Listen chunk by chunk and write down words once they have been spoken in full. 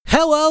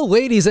Hello,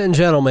 ladies and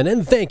gentlemen,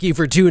 and thank you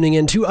for tuning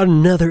in to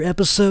another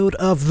episode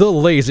of the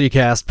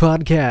LazyCast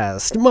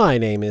podcast. My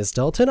name is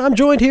Dalton. I'm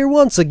joined here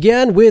once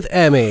again with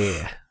Emmy.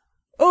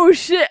 Oh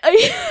shit!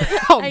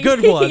 Oh,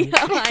 good one.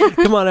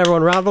 Come on,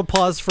 everyone, round of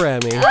applause for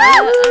Emmy.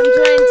 I'm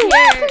joined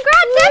here.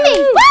 Congrats,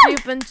 Emmy!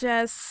 Soup and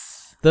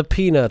Jess. The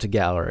Peanut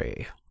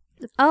Gallery.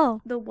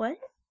 Oh, The what?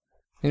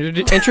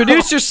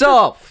 Introduce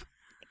yourself.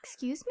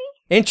 excuse me?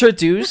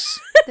 Introduce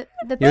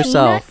The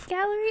yourself.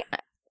 Peanut Gallery?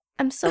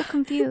 I'm so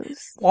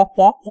confused. You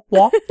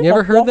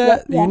ever heard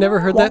that? You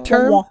never heard that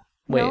term?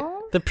 Wait,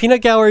 No? The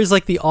Peanut Gallery is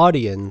like the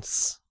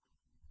audience.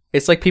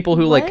 it's like people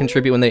who like What?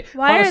 contribute when they.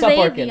 Why Oh, are stop they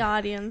barking. the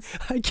audience?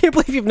 I can't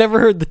believe you've never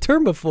heard the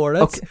term before.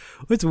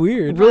 That's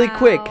weird. Really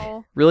quick,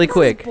 Wow. really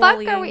quick.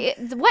 Fuck are we?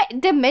 What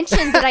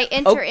dimension did I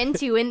enter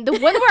into? And the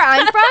one where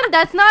I'm from,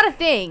 that's not a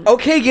thing.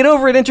 Okay, get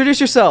over it.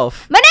 Introduce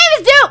yourself. My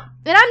name is Dupe,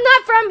 and I'm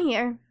not from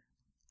here.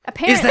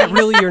 Apparently. Is that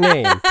really your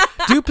name?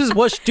 Dupe is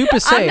what Dupe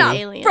is I'm saying. not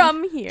alien.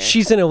 From here.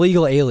 She's an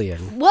illegal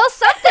alien. Well,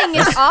 something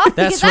is off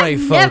That's because right, I've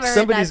folks. never heard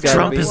Somebody's that gotta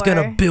Trump be. is before.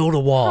 gonna build a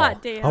wall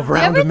God damn.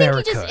 around You ever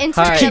America. think you just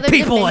enter Hi. Keep another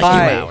people like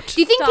dimension? you Hi. out.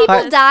 Do you think Stop people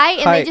it. die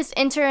and Hi. they just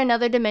enter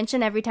another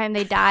dimension every time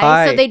they die?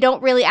 Hi. So they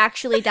don't really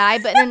actually die,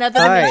 but in another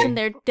Hi. dimension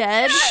they're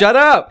dead? Shut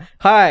up.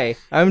 Hi,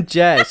 I'm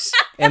Jess,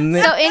 and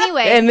So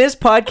anyway, and this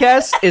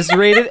podcast is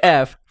rated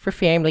F for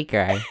Family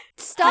Guy.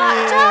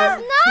 stop,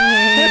 Jess,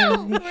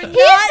 no!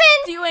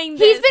 doing He's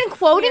this. been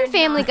quoting We're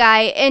Family not.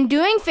 Guy and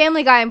doing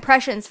Family Guy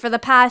impressions for the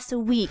past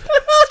week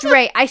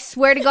straight. I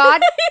swear to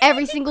God,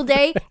 every single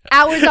day,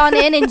 hours on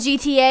end in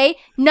GTA,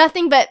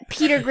 nothing but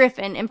Peter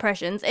Griffin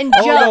impressions and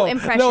Joe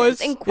impressions No,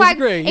 it's and Quack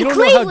great. You and don't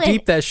know how Cleveland.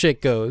 deep that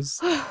shit goes.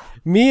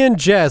 Me and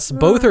Jess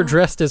both are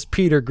dressed as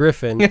Peter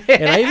Griffin,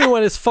 and I even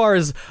went as far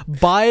as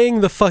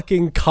buying the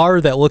fucking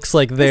car that looks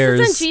like theirs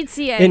This isn't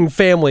GTA. in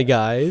Family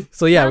Guy.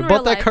 So yeah, we Not in bought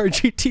real that life. car in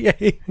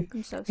GTA.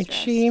 I'm so It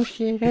stressed. seems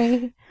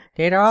today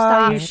that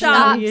Stop, all you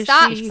stop, see is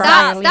stop, she's stop,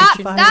 finally stop,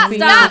 she's stop, finally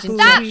stop, using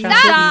stop, some stop,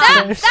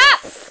 shopping stop, cents.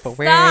 stop, But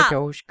where Stop.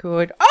 those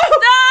good?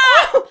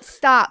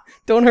 stop.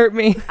 Don't hurt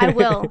me. I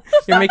will.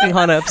 You're making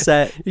Hannah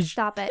upset.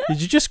 Stop it.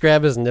 Did you just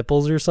grab his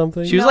nipples or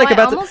something? She was No, like I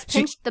about to. almost she-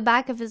 pinched the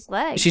back of his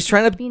leg. she's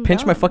trying to Being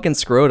pinch my dumb. fucking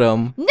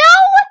scrotum. No!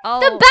 Oh.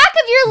 The back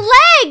of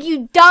your leg,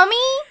 you dummy!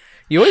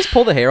 You always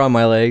pull the hair on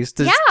my legs.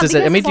 Does, Yeah, does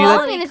because Emmy it's do long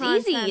that? and it's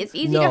easy. Content. It's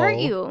easy to hurt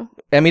No. you.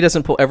 Emmy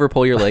doesn't ever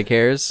pull your leg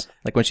hairs,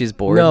 like when she's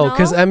bored. No,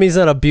 because No? Emmy's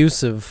not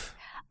abusive.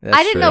 That's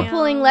I didn't true. know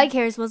pulling leg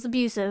hairs was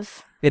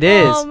abusive. It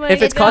is. Oh my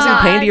If it's causing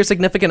pain God. to your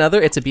significant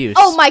other, it's abuse.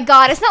 Oh my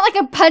god, it's not like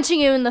I'm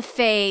punching you in the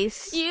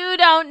face. You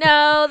don't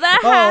know the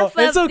Oh, half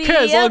it's of okay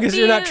as long as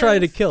you're not trying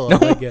to abuse. kill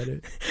him. I get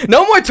it.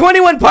 No more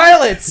 21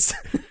 Pilots!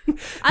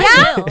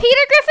 I will.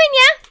 Peter Griffin,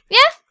 yeah?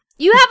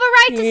 You have a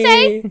right to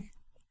say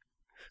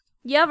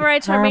You have a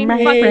right to remain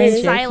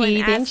fucking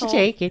silent, asshole.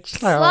 it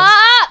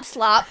slop,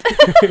 slop.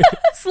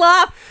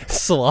 Slop.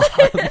 Slop.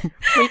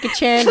 We can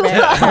change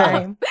that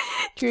time.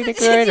 Through the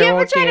Did you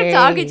ever try to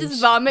talk and days.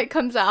 just vomit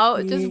comes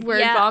out? Just word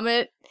Yeah.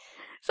 vomit?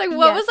 It's like,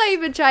 what was Yes. I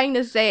even trying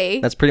to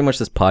say? That's pretty much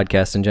this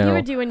podcast in You general.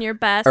 were doing your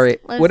best. All right,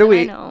 Listen, what are I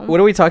we? know. What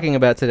are we talking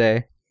about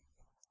today?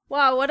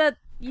 Wow, what a...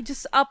 You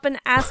just up and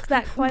ask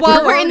that question.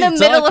 While we're in the already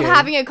middle talking. of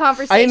having a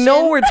conversation. I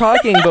know we're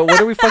talking, but what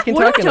are we fucking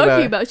What are we talking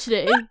talking about? about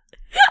today?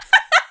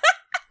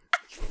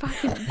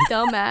 Fucking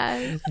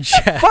dumbass.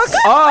 Jess.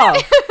 Fuck off!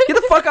 Get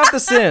the fuck off The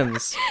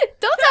Sims.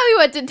 Don't tell me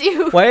what to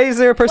do. Why is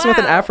there a person with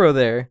an Wow. afro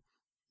there?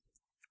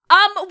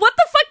 What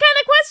the fuck kind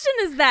of question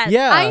is that?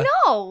 Yeah. I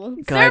know.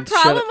 Is there a God,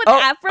 shut problem up. with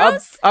Oh,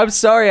 afros? I'm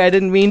sorry, I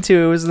didn't mean to.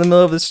 It was in the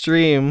middle of the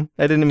stream.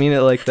 I didn't mean it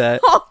like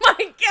that. Oh my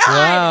god!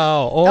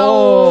 Wow. Oh,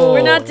 Oh.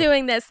 We're not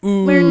doing this.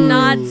 Ooh. We're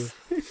not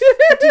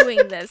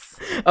doing this.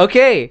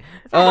 Okay.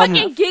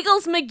 Fucking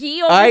Giggles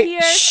McGee over I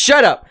here.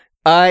 shut up.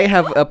 I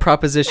have a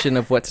proposition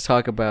of what to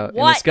talk about, and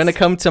it's What? gonna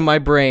come to my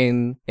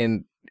brain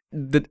in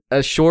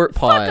a short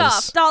pause. Fuck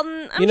off,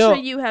 Dalton. I'm You know,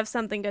 sure you have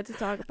something good to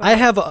talk about. I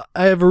have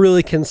a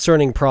really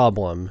concerning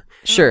problem.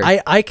 Sure.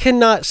 I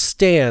cannot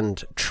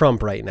stand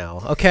Trump right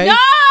now, okay? No!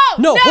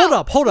 No,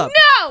 hold up.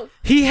 No!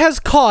 He has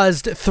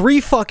caused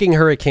 3 fucking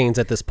hurricanes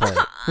at this point.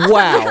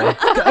 wow.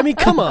 I mean,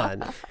 come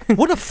on.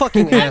 What a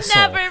fucking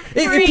asshole. never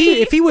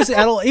If he was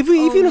at all, even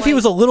if he my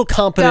was a little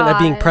competent at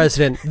being God.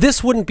 president,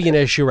 this wouldn't be an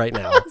issue right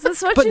now. Is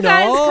this what But you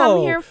guys come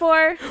no. here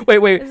for?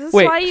 Wait. Is this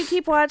why you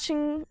keep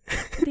watching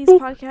these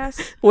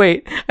podcasts?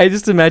 Wait. I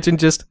just imagine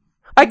just.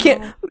 I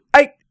can't.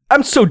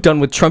 I'm so done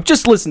with Trump.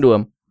 Just listen to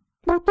him.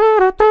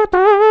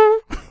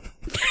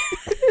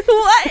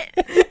 What?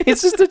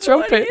 It's just a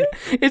trumpet.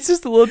 It's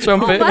just a little Oh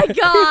trumpet. my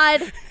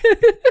god.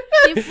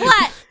 You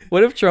flat.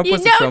 What if Trump You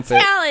was a no trumpet?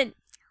 talent.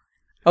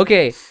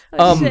 Okay.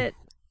 Oh, shit.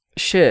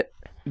 Shit.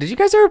 Did you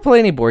guys ever play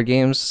any board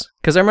games?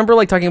 Because I remember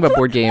like talking about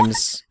board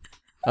games.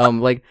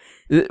 Like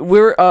we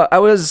were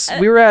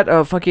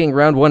at fucking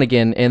round 1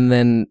 again, and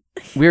then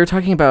we were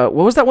talking about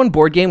what was that one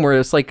board game where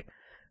it's like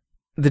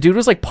the dude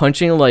was like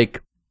punching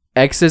like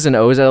X's and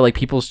O's out of like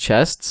people's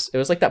chests. It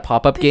was like that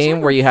pop-up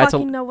game where you had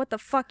fucking to. know what the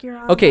fuck you're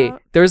on Okay,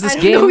 about. there was this I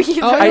don't game. know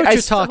either. Oh, I know what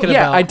you're talking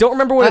yeah, about. I don't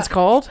remember what it's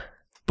called,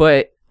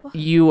 but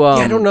you Yeah,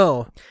 I don't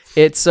know.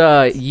 It's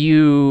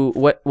you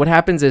what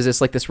happens is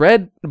it's like this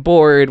red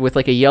board with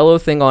like a yellow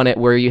thing on it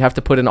where you have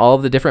to put in all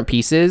of the different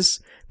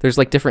pieces. There's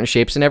like different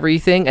shapes and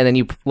everything, and then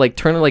you like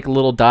turn like a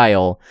little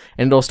dial,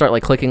 and it'll start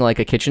like clicking like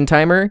a kitchen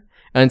timer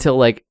until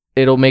like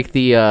it'll make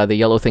the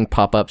yellow thing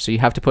pop up. So you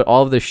have to put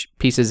all of the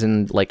pieces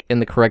in like in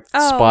the correct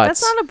spots.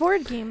 That's not a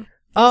board game.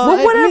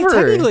 Well, whatever.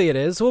 Technically, it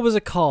is. What was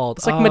it called?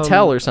 It's like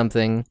Mattel or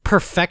something.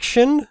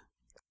 Perfection.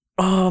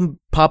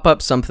 Pop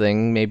up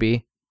something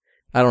maybe.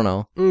 I don't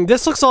know.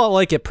 This looks a lot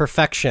like it.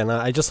 Perfection.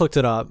 I just looked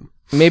it up.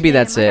 Maybe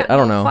that's Damn, it. I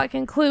don't know.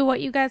 Fucking clue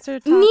what you guys are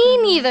talking Me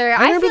about. neither. I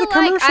I remember feel the like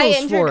I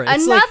commercials for entered it.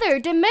 It's like- another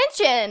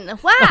dimension.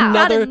 Wow.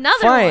 Another-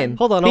 Another Fine. one.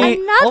 Hold on. He-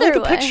 I'll take a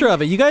Another picture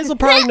of it. You guys will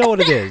probably know what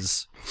it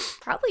is.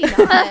 Probably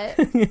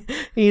not.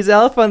 He's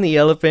Elf on the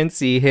elephant.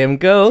 See him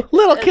go.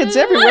 Little kids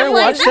everywhere.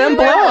 Watch them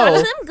blow.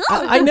 Watch them go.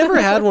 I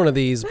never had one of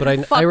these, but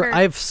Fucker.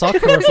 I've saw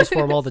commercials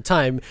for them all the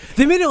time.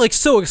 They made it like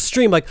so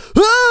extreme, like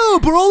put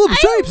all the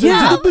shapes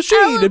into the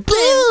machine and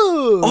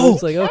boom. Oh.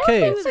 It's like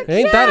okay, Elephants are it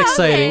ain't that cute.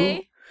 exciting.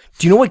 Okay.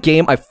 Do you know what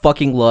game I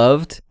fucking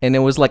loved? And it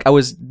was like I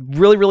was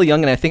really, really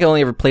young, and I think I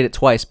only ever played it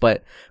twice.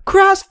 But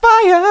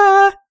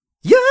Crossfire,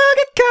 you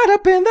get caught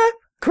up in the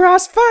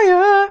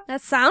crossfire. That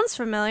sounds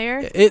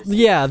familiar.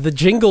 Yeah, the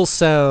jingle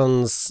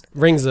sounds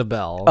rings a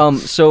bell.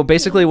 So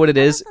basically, what it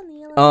is,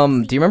 do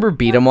you remember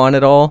Beat 'em on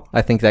at all?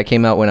 I think that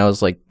came out when I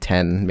was like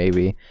 10,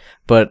 maybe.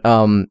 But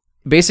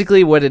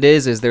basically, what it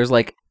is there's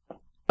like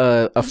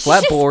a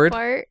flat board.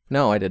 Fart.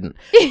 No, I didn't.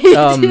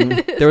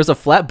 There was a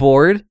flat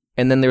board,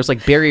 and then there was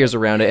like barriers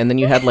around it, and then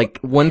you had like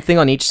one thing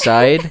on each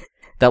side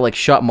that like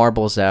shot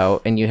marbles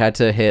out, and you had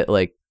to hit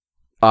like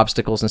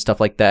obstacles and stuff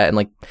like that, and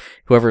like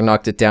whoever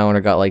knocked it down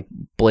or got like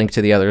blinked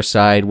to the other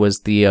side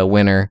was the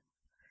winner,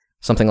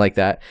 something like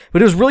that.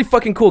 But it was really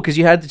fucking cool because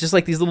you had just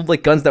like these little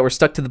like guns that were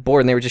stuck to the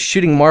board, and they were just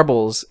shooting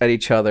marbles at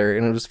each other,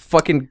 and it was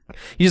fucking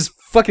you just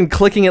fucking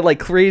clicking it like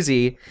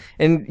crazy,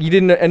 and you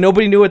didn't, and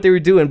nobody knew what they were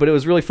doing, but it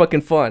was really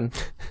fucking fun.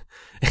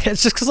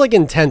 It's just because like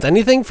intense.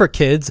 Anything for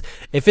kids,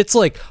 if it's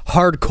like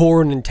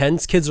hardcore and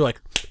intense, kids are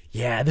like,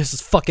 yeah, this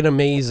is fucking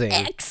amazing.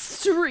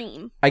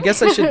 Extreme. I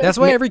guess I should. That's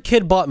why every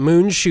kid bought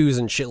moon shoes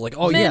and shit. Like,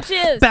 oh Moon yeah,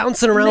 shoes.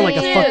 bouncing around like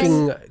a Moon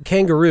fucking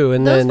kangaroo,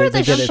 and Those then were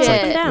they the get it's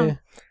like, shit. eh.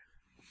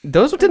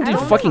 Those didn't I do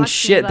don't fucking talk to me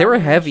shit. They about were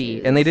moon heavy,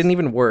 shoes. and they didn't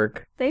even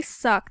work. They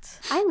sucked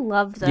I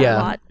loved them. Yeah.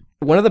 a lot.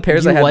 One of the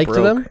pairs You I had liked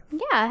broke. them? Yeah,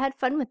 I had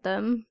fun with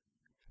them.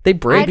 They I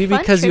break. had Maybe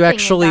fun because you tripping and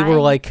actually were dying.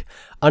 like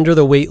under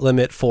the weight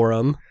limit for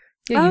them.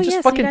 Yeah, Oh you just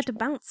yes, fucking you got to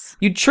bounce.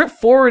 you trip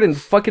forward and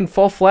fucking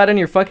fall flat on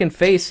your fucking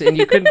face, and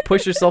you couldn't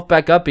push yourself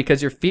back up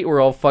because your feet were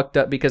all fucked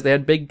up because they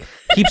had big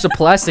heaps of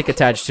plastic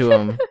attached to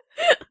them.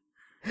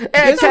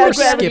 guys ever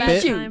skip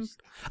it? Time.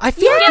 I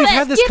feel like we've Skip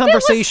had this It was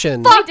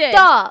conversation. Fucked did.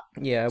 up.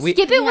 Yeah, Skip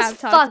It We was have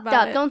talked fucked about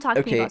up. it. Don't talk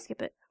to me Okay. about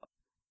Skip It.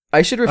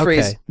 I should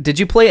rephrase. Okay. Did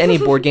you play any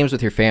board games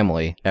with your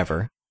family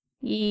ever?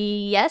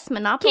 Yes,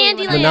 Monopoly. when I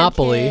was Candyland. a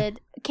Monopoly. kid.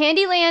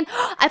 Candyland.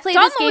 I played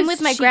Dom this game always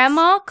with my cheats.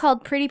 grandma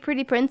called Pretty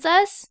Pretty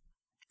Princess.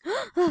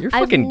 You're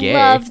fucking I gay.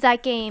 loved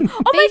that game. Oh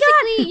my god!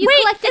 Basically, you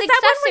Wait, collected is that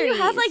one accessories. where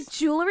you have like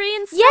jewelry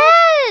and stuff?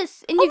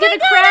 Yes, and Oh you get my a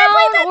God, I played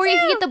crown, that or you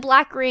can too. get the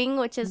black ring,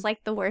 which is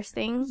like the worst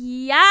thing.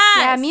 Yes.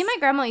 Yeah, me and my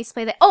grandma used to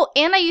play that. Oh,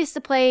 and I used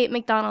to play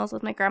McDonald's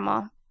with my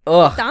grandma.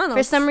 Ugh, McDonald's.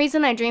 For some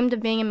reason, I dreamed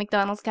of being a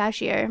McDonald's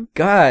cashier.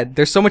 God,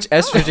 there's so much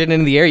estrogen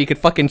in the air you could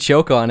fucking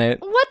choke on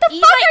it. What the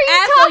Eat fuck my are you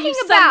asshole, talking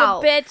you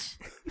about? Son of a bitch.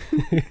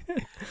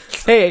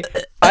 Hey,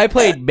 I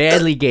played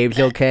badly games,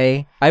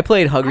 okay? I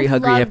played Hungry I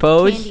Hungry loved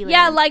Hippos. Candyland.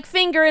 Yeah, like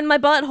finger in my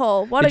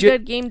butthole. What Did a you-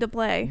 good game to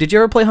play. Did you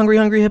ever play Hungry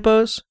Hungry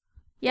Hippos?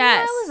 Yes.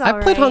 Yeah, it was I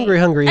played alright.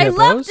 Hungry I Hippos.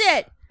 loved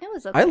it. It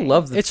was I okay.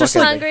 love the It's just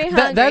fucking- like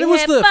Hungry, that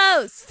was the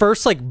Hippos.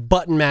 first like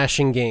button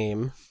mashing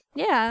game.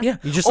 Yeah. Yeah.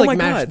 You just Oh like my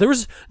mashed. God. There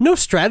was no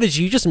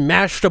strategy. You just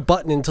mashed a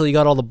button until you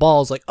got all the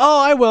balls. Like,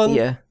 oh, I won.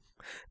 Yeah.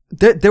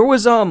 There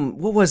was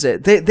what was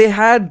it? They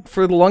had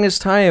for the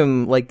longest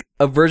time like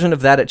a version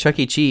of that at Chuck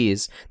E.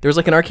 Cheese. There was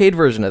like an arcade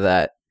version of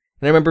that.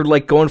 And I remember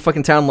like going to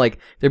fucking town, like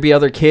there'd be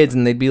other kids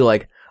and they'd be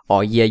like,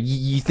 "Oh yeah,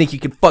 you think you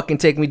can fucking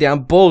take me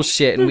down?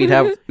 Bullshit!" And we'd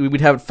have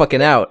it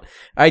fucking out.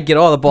 I'd get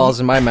all the balls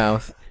in my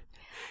mouth.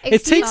 It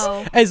Excuse- takes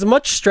Oh. as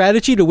much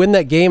strategy to win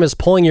that game as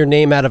pulling your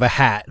name out of a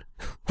hat.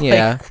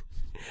 Yeah.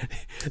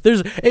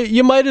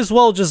 You might as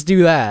well just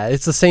do that.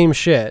 It's the same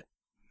shit.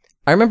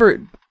 I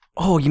remember.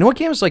 Oh, you know what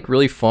game is like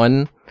really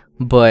fun,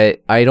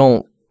 but I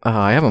don't.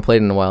 I haven't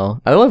played in a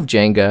while. I love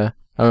Jenga.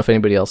 I don't know if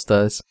anybody else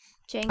does.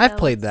 Jenga. I've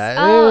played that.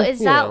 Oh, Eh, is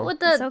you that know. what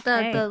It's the,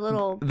 okay. the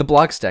little... The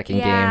block stacking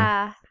game.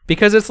 Yeah.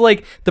 Because it's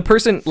like the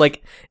person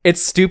like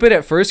it's stupid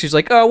at first. He's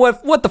like, "Oh,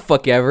 what the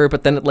fuck ever,"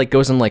 but then it like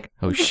goes in like,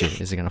 "Oh shit,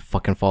 is it gonna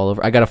fucking fall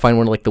over?" I gotta find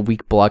one of like the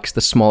weak blocks,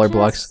 the smaller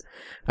blocks.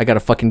 I gotta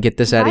fucking get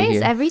this out Why of is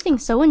here. everything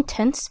so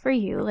intense for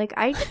you? Like,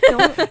 I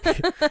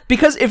don't...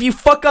 Because if you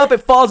fuck up,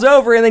 it falls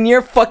over, and then you're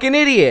a fucking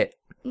idiot.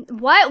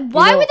 Why would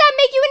that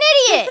make you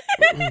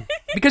an idiot?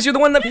 Because you're the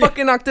one that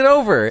fucking knocked it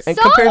over. And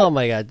So- compared, Oh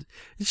my god.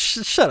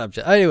 Shut up.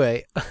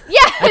 Anyway,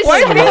 Yes!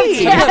 Why me?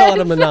 I played a lot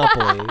of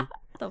Monopoly.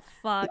 The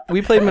fuck.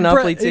 we played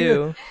Monopoly Brett,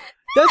 too.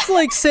 That's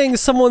like saying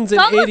someone's an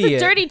Dalton's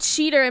idiot. a dirty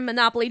cheater in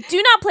Monopoly.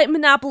 Do not play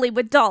Monopoly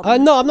with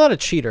Dalton. No, I'm not a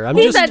cheater.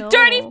 He's just a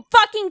dirty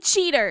fucking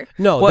cheater.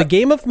 no. What? The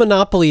game of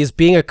Monopoly is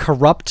being a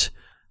corrupt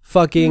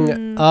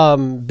fucking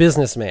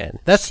businessman.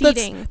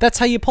 Cheating. That's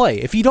how you play.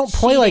 If you don't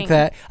play like Cheating.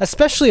 that,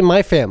 especially in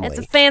my family. It's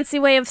a fancy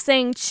way of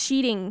saying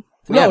cheating.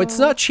 No, it's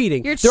not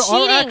cheating. You're there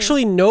cheating. are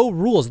actually no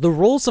rules. The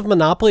rules of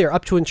Monopoly are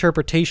up to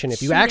interpretation.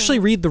 If you actually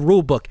read the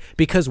rule book,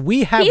 because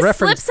we have He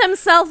reference, slips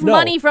himself No.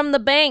 money from the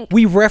bank.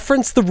 we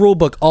reference the rule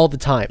book all the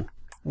time.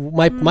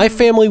 My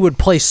family would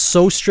play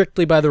so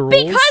strictly by the rules.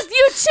 Because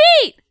you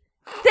cheat!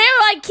 They're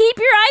like, keep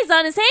your eyes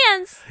on his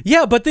hands.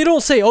 Yeah, but they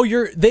don't say, "Oh,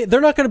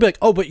 they're not going to be like,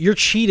 "Oh, but you're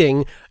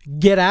cheating.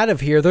 Get out of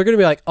here." They're going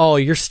to be like, "Oh,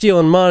 you're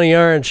stealing money,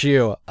 aren't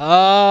you?"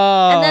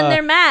 Oh. And then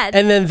they're mad.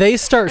 And then they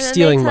start And then they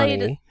stealing tell you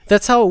money.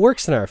 That's how it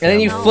works in our And family.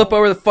 then you flip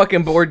over the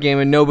fucking board game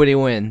and nobody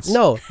wins.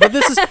 No, but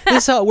this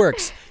is how it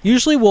works.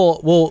 Usually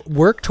we'll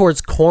work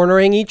towards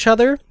cornering each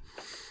other,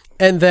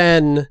 and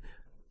then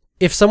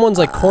if someone's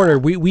like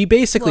cornered, we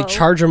basically Whoa.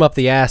 charge them up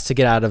the ass to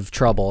get out of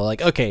trouble.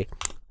 Like, okay,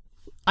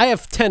 I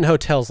have 10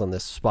 hotels on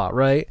this spot,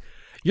 right?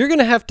 You're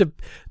gonna have to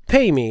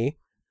pay me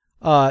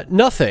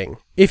nothing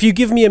if you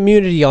give me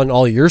immunity on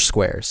all your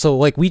squares. So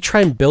like we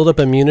try and build up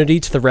immunity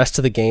to the rest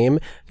of the game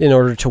in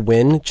order to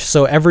win.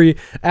 So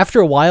after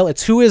a while,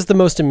 it's who has the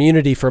most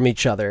immunity from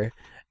each other,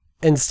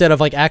 instead of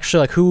like actually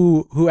like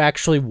who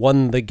actually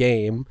won the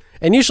game.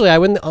 And usually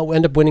I'll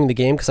end up winning the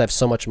game because I have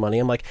so much money.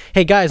 I'm like,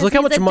 hey guys, look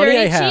how he's much a money I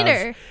dirty have.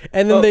 cheater.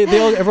 And then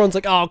everyone's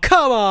like, oh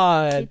come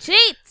on. He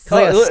cheats. 'Cause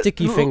I got Look-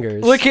 sticky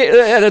fingers. Look at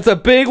that's a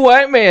big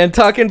white man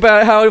talking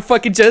about how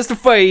fucking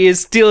justified he is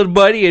stealing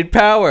money and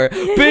power.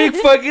 Big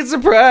fucking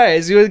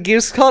surprise.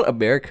 It's called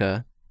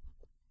America.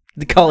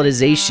 The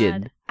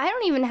colonization. God. I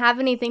don't even have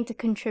anything to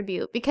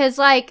contribute because,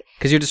 like,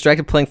 Because you're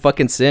distracted playing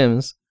fucking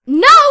Sims.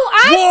 no,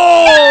 I'm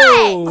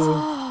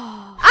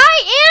not. I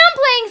am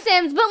playing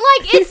Sims, but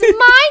like it's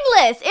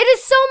mindless. It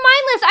is so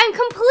mindless. I'm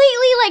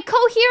completely like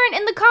coherent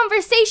in the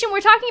conversation.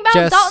 We're talking about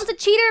Jess. Dalton's a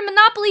cheater in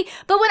Monopoly,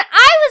 but when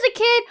I was a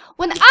kid,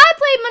 when I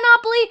played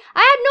Monopoly,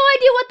 I had no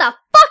idea what the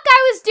fuck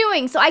I was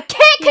doing, so I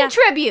can't Yeah.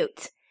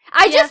 contribute.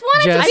 I Yeah. just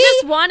wanted Jess. to I be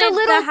just wanted the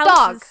little the dog.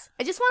 houses.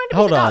 I just wanted to be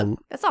Hold the dog. on.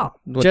 That's all.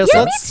 Just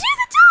Yeah, let's me too,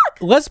 the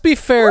dog. let's be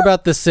fair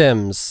about The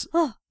Sims.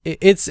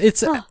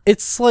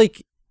 It's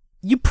like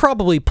you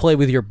probably play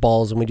with your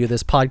balls when we do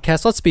this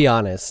podcast. Let's be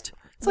honest.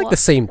 It's like the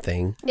same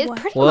thing. It's What?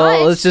 pretty Well,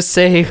 much. let's just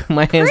say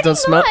my hands don't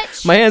smell.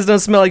 much. My hands don't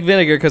smell like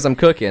vinegar because I'm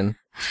cooking.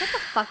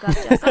 Fuck up,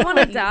 Jess. I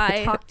wanna You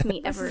die. Talk to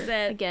me This ever is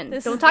it. again.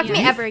 This Don't is talk the to me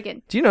end. ever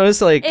again. Do you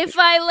notice like If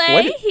I lay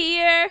What?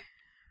 here.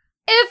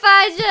 If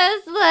I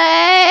just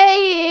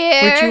lay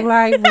here. Would you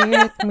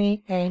lie with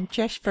me and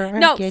just forget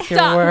No,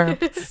 your world?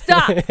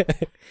 stop. Stop.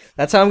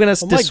 that's how I'm gonna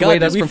Oh my dissuade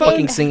God, us did we from find-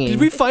 fucking singing? Did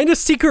we find a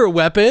secret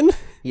weapon?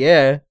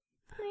 Yeah.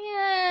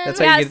 Yeah. That's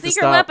how Yeah, you get it to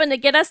secret stop. weapon to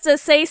get us to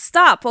say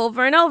stop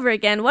over and over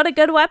again. What a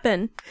good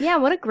weapon. Yeah,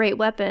 what a great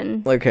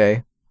weapon.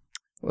 Okay.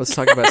 Let's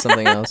talk about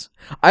something else.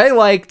 I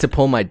like to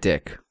pull my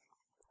dick.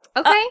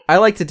 Okay. I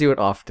like to do it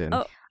often.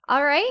 Oh.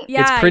 All right.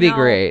 Yeah, it's I pretty know.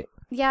 great.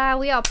 Yeah,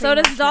 we all So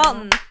pretty does much know.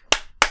 Dalton.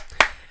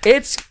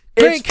 It's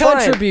Great fun.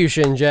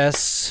 contribution,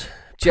 Jess.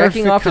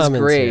 Jacking Perfect off is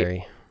great.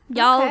 commentary.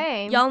 Y'all,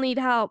 Okay. y'all need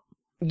help.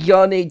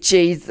 Y'all need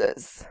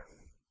Jesus.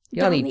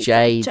 Y'all need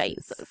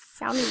Jesus.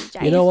 Y'all need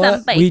Jay. You know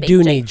Some what? We baby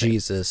do need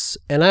Jesus. Jesus.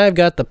 And I've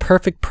got the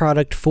perfect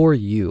product for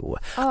you.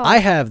 Oh. I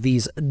have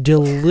these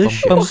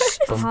delicious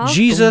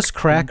Jesus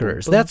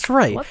crackers. That's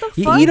right. What the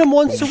You fuck? eat them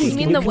once a You week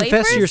mean and you the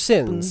confess wafers? your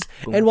sins.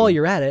 And while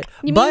you're at it,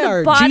 You buy mean the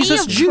our body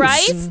Jesus of juice.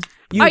 Christ?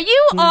 Are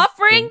you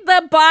offering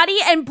the body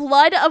and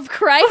blood of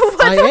Christ?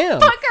 I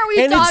am. fuck are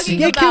we and talking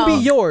it can be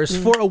about? yours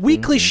for a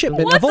weekly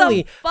shipment What of the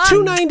only fuck?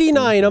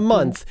 $2.99 a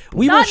month.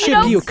 We will No, ship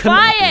don't you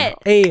try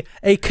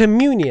a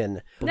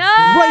communion No!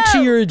 right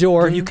to your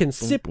door. You can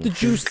sip the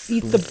juice,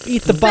 eat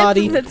the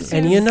body, the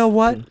and you know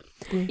what?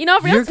 You know,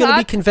 real You're going to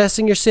be talk,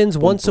 confessing your sins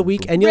once a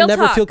week, and you'll Real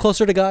never talk. feel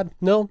closer to God.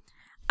 No.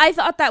 I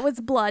thought that was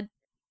blood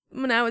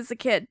when I was a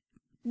kid.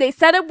 They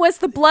said it was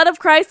the blood of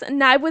Christ,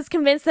 and I was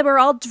convinced they were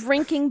all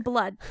drinking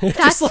blood.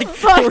 Just like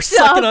fucked we're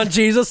sucking up. on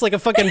Jesus like a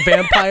fucking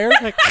vampire.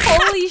 Like,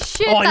 Holy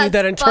shit. oh, I need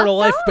that that's eternal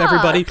life, fucked up.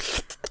 everybody.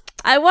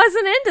 I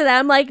wasn't into that.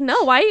 I'm like,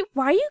 no, why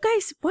are you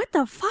guys, what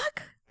the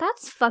fuck?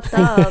 That's fucked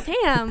up.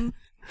 Damn.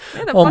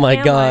 Where the Oh fuck my am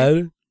I? God.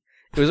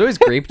 It was always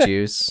grape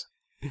juice.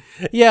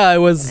 Yeah, it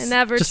was I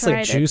never just like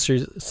tried it. juice or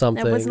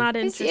something. I was not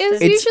It's,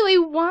 interested. it's usually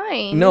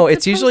wine. No,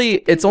 it's supposed usually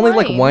to be it's only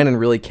like wine in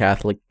really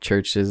Catholic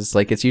churches.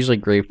 Like it's usually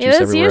grape juice It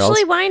was everywhere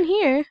usually else. wine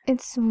here.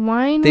 It's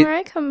wine They- where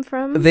I come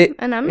from, they-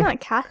 and I'm not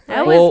Catholic.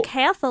 I Well, was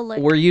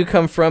Catholic. Where you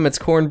come from, it's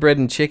cornbread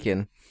and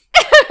chicken.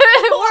 where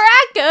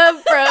I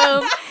come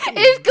from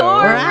is cornbread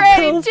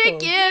come and from. chicken.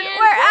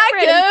 Where I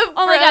come from.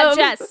 Oh my God,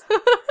 Jess.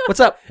 What's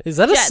up? Is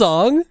that a Jess.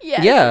 song?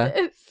 Yes, Yeah. it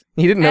is.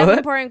 You didn't I know have an that?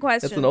 important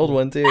question. That's an old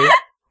one too.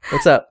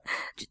 What's up?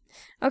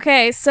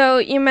 Okay, so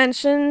you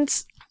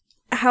mentioned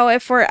how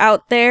if we're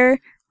out there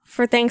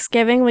for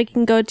Thanksgiving, we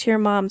can go to your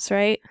mom's,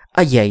 right?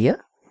 Yeah.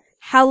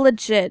 How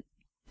legit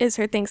is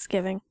her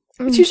Thanksgiving?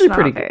 It's usually not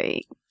pretty good.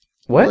 very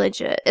What?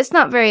 legit. It's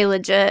not very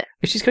legit.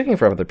 If she's cooking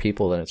for other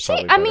people, then it's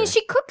probably I mean, better.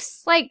 she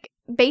cooks like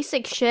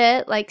basic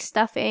shit, like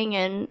stuffing,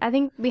 and I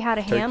think we had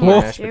a ham Turkey and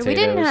last mashed year. We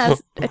didn't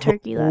potatoes. have a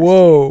turkey last year.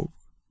 Whoa.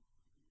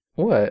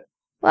 What?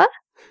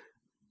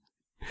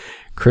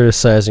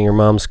 Criticizing your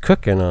mom's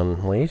cooking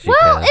on Lazy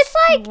Well,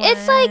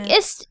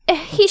 Cast.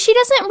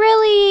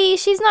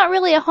 she's not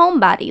really a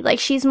homebody. Like,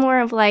 she's more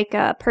of like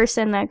a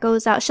person that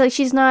goes out.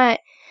 She's not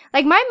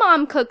like, my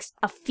mom cooks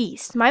a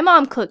feast. My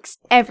mom cooks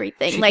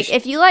everything.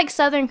 If you like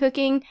Southern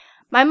cooking,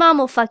 my mom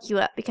will fuck you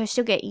up because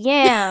she'll get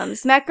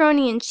yams,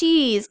 macaroni and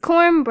cheese,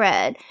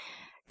 cornbread,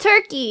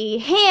 turkey,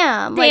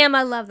 ham, Damn,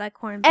 I love that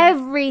corn.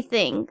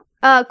 everything.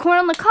 Corn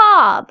on the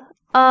cob.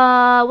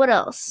 What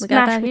else? We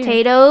got Mashed that here.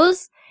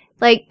 potatoes.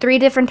 Like 3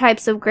 different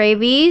types of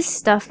gravies,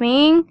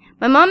 stuffing.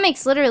 My mom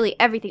makes literally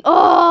everything.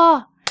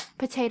 Oh,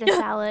 potato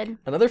salad.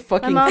 Another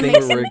fucking mom thing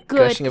makes where we're good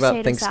gushing about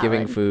potato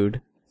Thanksgiving salad.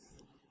 food.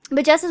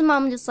 But Jess's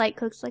mom just like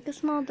cooks like a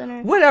small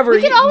dinner. Whatever.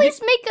 We could you-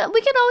 always make a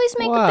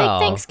Wow.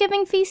 big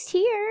Thanksgiving feast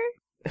here.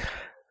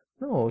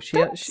 No, she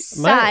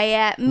Sigh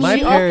at me. my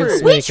She parents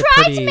offered- We make a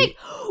tried pretty... to make.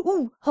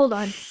 Ooh, hold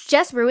on.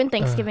 Jess ruined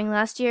Thanksgiving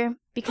last year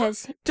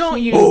because Don't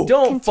he you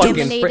don't fucking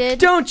contaminated-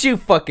 don't you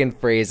fucking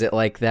phrase it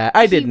like that.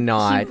 I did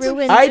not. He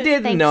ruined I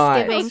did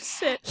not.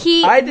 Thanksgiving.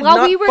 shit. I did While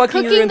not we were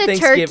fucking cooking ruin the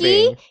turkey,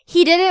 Thanksgiving.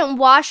 he didn't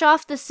wash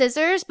off the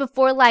scissors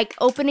before like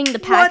opening the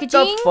packaging.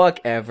 What the fuck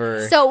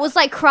ever. So it was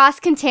like cross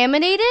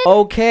contaminated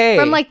Okay.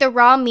 from like the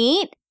raw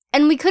meat,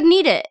 and we couldn't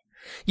eat it.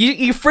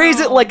 you phrase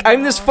it like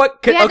I'm this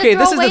fuck. We had Okay, to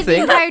throw this is away the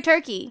thing. entire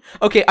turkey.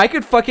 Okay, I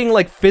could fucking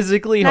like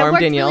physically And I harm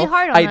worked Danielle. really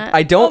hard on that.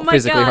 I don't Oh my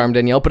physically God. harm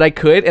Danielle, but I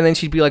could, and then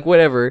she'd be like,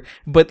 whatever.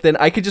 But then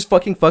I could just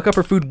fucking fuck up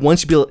her food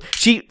once. She'd be like,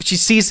 she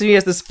sees me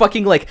as this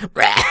fucking like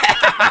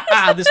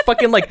this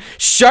fucking like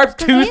sharp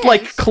tooth, he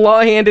like is.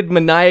 claw-handed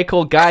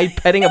maniacal guy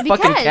petting a fucking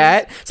Because-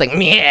 cat. It's like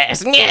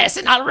yes,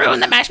 and I'll ruin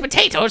the mashed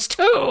potatoes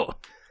too.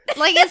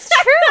 Like, it's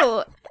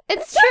true.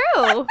 It's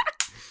true.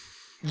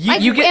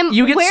 Like, You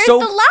get where's so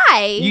the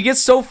lie? you get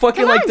so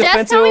fucking Come like on, Jess,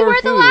 defensive tell me over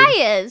where the food.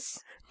 lie is.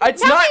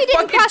 It's Tell not me you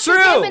didn't fucking true.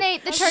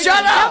 cross-contaminate the turkey.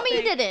 Shut Tell up. me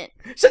you didn't.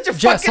 Shut your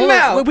Jess, fucking hold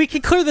on. mouth. We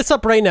can clear this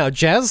up right now.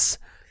 Jess,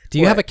 do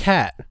you What? have a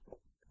cat?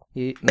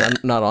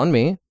 Not on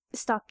me.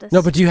 Stop this.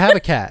 No, but do you have a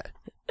cat?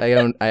 I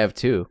have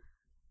 2.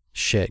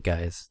 Shit,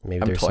 guys.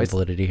 Maybe I'm there's twice. some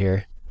validity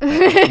here. Fucking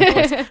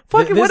This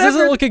whatever.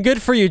 isn't looking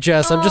good for you,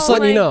 Jess. I'm just Oh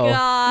letting you my know.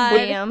 God.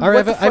 Damn. All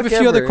right, What I have a the few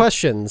fuck other ever.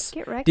 questions.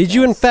 Get wrecked, Did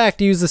you, in Jess.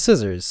 fact, use the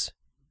scissors?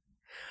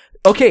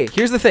 Okay,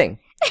 here's the thing.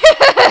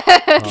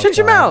 Shut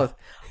your God. mouth.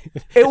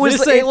 It was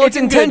This ain't it's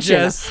looking good, intention.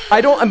 Jess.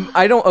 I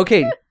don't.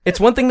 Okay, it's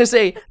one thing to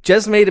say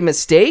Jess made a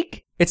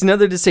mistake. It's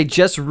another to say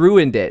Jess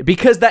ruined it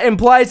because that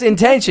implies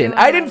intention. ruined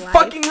I my didn't life.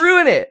 fucking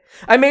ruin it.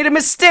 I made a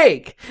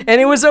mistake,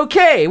 and it was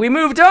okay. We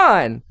moved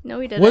on. No,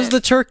 we didn't. Was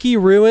the turkey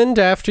ruined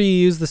after you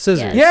used the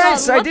scissors?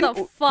 Yes, God, I what didn't.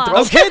 the fuck?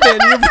 Okay, then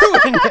you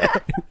ruined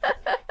it.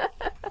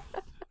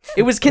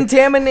 It was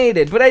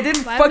contaminated, but I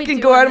didn't Why are we fucking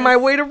go doing out of my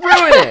this? way to ruin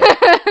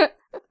it.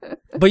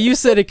 But you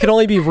said it could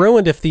only be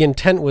ruined if the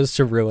intent was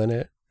to ruin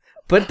it.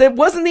 But that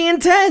wasn't the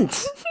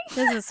intent.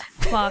 This is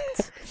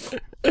fucked.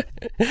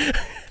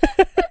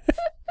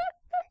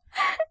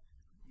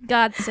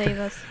 God save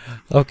us.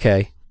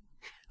 Okay.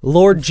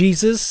 Lord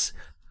Jesus,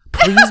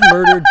 please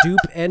murder Dupe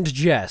and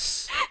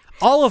Jess.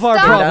 All of our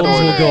Stop problems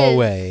will go this.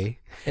 away.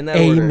 In that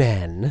order.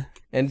 Amen.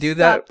 And do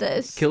Stop that.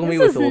 this. Kill me This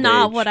with is old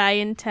not age. what I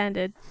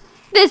intended.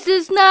 This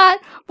is not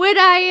what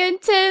I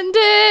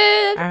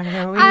intended.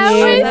 I always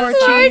always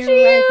thought told you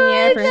you would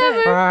I'd never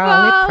never fall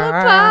fall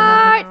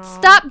apart. apart.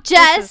 Stop,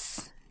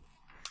 Jess.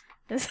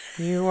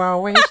 You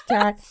always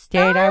thought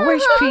that I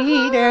was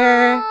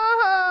Peter.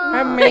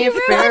 I'm You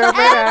Mayfair, ruined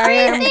but I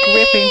am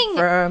everything. Griffin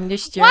from the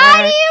start.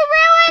 Why do you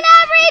ruin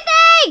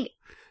everything?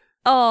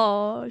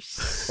 Oh,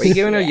 Why are you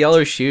giving her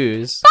yellow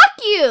shoes?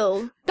 Fuck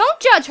you. Don't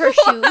judge her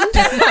shoes.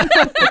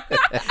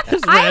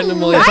 Just I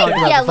randomly like talking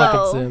about the yellow.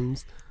 fucking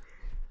Sims.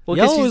 Well,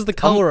 'cause Yellow she's- is the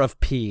color of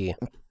pee.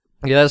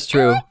 Yeah, that's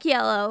true. Fuck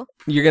yellow.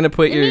 You're gonna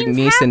put It your means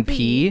niece in happy.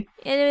 pee.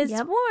 It is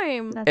Yep.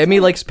 warm. That's Emmy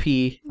it. likes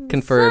pee.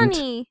 Confirmed.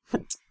 Sunny.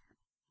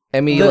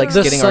 Emmy The, likes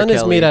the getting sun R.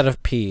 is Kelly. made out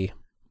of pee.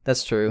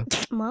 That's true.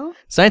 Well,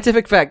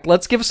 Scientific fact.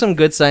 Let's give some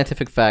good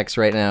scientific facts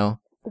right now.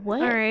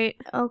 what? All right.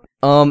 Oh,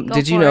 Go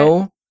Did you for it.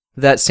 know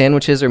that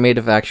sandwiches are made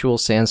of actual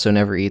sand, so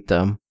never eat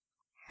them?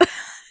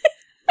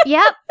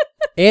 yep.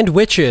 And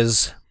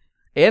witches.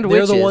 And They're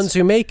witches. the ones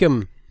who make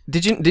them.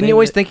 Didn't They you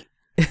always li- think?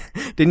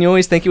 Didn't you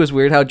always think it was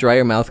weird how dry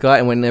your mouth got,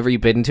 and whenever you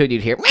bit into it,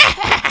 you'd hear.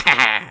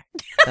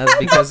 That's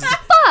because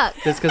Fuck.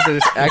 that's because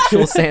there's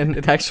actual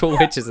sand, actual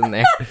witches in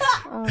there.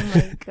 Oh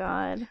my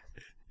god.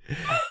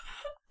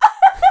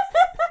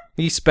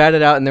 You spat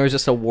it out, and there was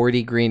just a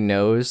warty green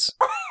nose.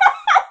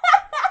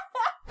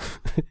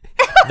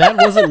 That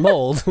wasn't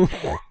mold.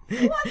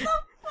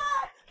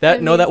 That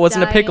Emmy's that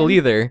wasn't a pickle dying.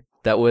 either.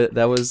 That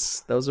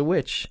was a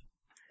witch.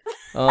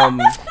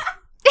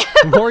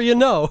 More you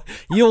know.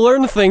 You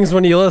learn things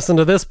when you listen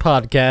to this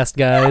podcast,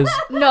 guys.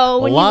 No,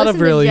 when A you lot listen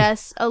of really- to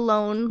Jess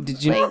alone.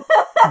 Did you like,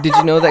 did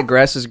you know that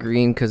grass is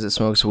green because it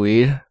smokes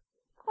weed?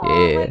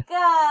 Oh Yeah.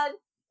 god.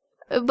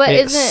 But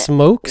It isn't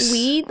smokes.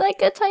 weed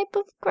like a type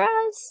of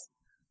grass?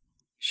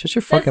 Shut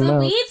your fucking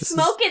mouth. This is-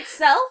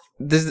 itself?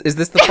 Is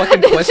this the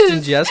fucking This Question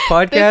is- Jess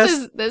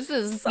podcast? This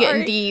is Sorry.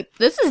 getting deep.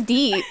 This is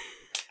deep.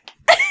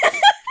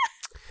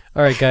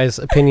 All right, guys.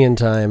 Opinion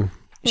time.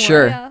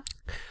 Sure. Yeah.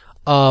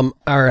 All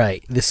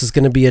right. This is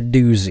gonna be a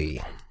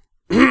doozy.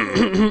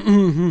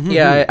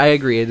 Yeah, I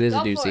agree. It is a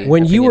Go for doozy. it.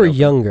 When you were Opinion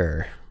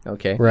younger, open.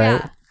 Okay.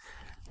 right? Yeah.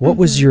 What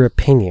was your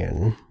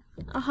opinion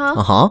Uh-huh.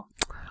 huh.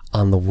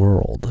 on the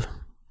world?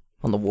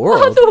 On the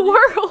world. The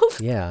world.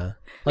 Yeah.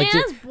 Like,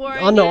 Man, that's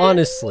boring. oh no,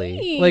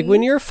 honestly, like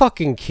when you're a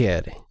fucking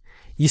kid,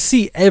 you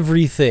see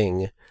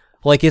everything.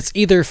 Like it's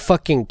either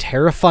fucking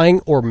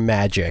terrifying or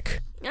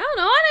magic. I don't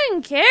know. I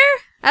didn't care.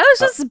 I was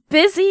just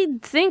busy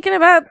thinking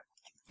about.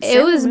 It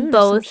Sailor was Moon or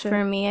both some shit.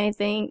 for me, I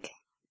think.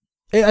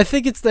 I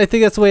think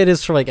that's the way it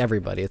is for like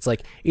everybody. It's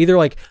like either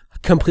like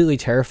completely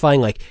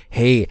terrifying, like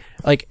hey,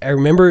 like I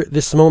remember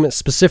this moment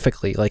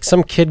specifically. Like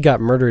some kid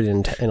got murdered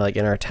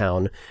in our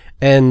town,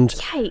 and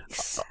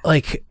Yikes.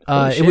 like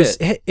Holy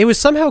it was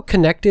somehow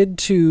connected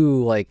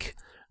to like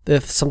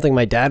something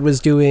my dad was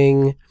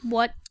doing.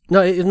 What?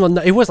 No,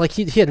 it was like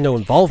he had no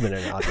involvement in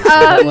it. Obviously,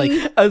 but,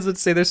 like I was about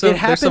to say there's it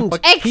happened.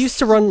 He used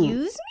to run.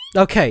 Excuse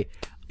Okay,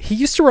 he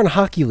used to run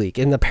hockey league,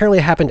 and apparently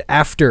it happened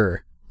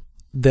after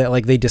that.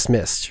 Like they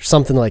dismissed or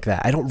something like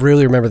that. I don't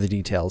really remember the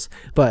details,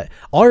 but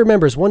all I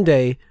remember is one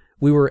day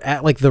we were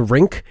at like the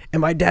rink,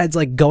 and my dad's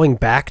like going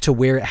back to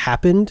where it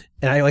happened,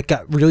 and I like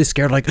got really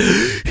scared, like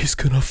he's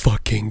gonna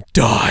fucking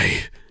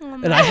die.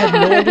 And I had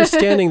no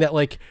understanding that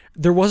like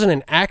there wasn't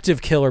an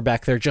active killer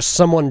back there, just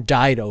someone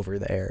died over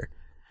there.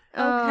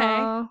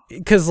 Okay.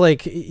 Because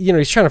like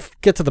he's trying to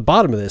get to the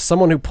bottom of this.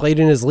 Someone who played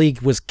in his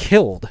league was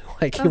killed.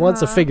 Like he wants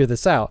to figure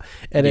this out,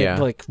 and Yeah. it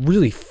like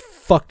really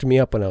fucked me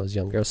up when I was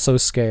younger. I was so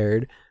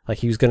scared, like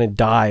he was gonna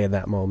die in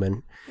that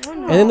moment.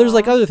 And then there's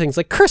like other things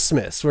like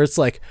Christmas, where it's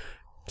like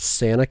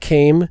Santa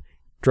came,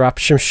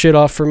 dropped some shit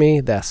off for me.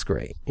 That's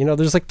great.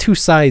 There's like two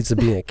sides of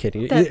being a kid.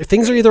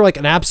 Things are either like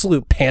an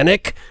absolute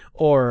panic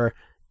or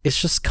it's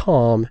just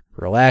calm,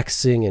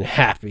 relaxing, and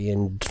happy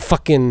and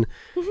fucking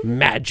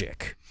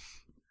magic.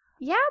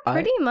 Yeah,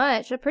 pretty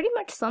much. It pretty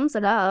much sums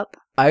it up.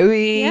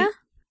 Yeah.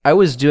 I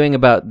was doing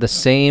about the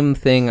same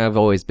thing I've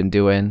always been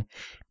doing.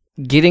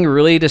 Getting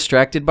really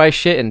distracted by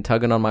shit and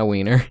tugging on my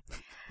wiener.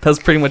 That's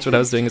pretty much what I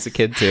was doing as a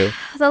kid too.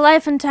 The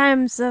life and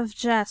times of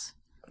Jess.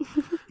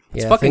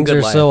 Yeah, fucking things good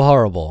are life. so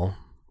horrible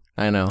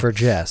I know. for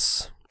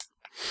Jess.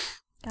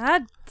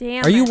 God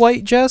damn. Are you it.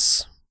 white,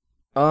 Jess?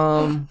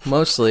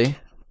 Mostly.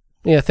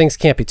 Yeah, things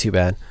can't be too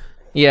bad.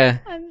 Yeah.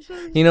 I'm so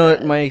You know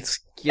what? My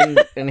skin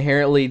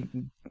inherently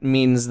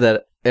means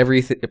that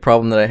every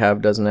problem that I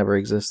have doesn't ever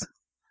exist.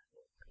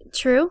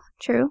 True.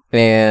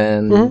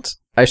 And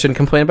I shouldn't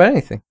complain about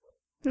anything.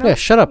 No, Yeah,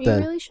 shut up you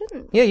then. really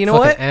shouldn't. Yeah, you know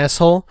Fucking what?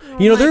 asshole. Oh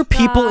There my are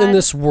people in God.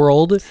 this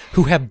world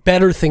who have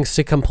better things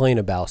to complain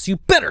about, so you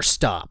better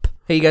stop.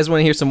 Hey, you guys want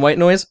to hear some white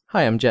noise?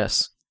 Hi, I'm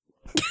Jess.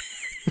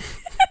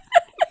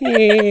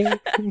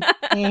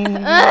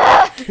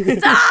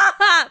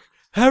 Stop!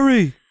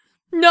 Harry!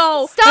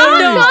 No. Stop!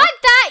 No. Not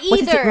that either. What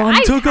is it, Ron?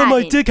 I've Took on my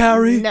had it. dick,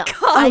 Harry. No.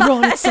 Oh,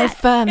 Ron, it's so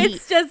firm.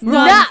 It's just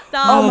Ron. not.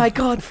 Oh my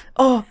god.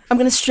 Oh, I'm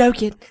gonna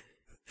stroke it.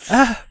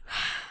 Ah,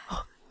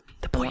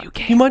 The boy you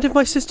gave. you mind if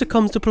my sister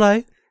comes to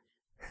play?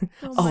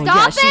 Oh Stop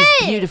yeah, she's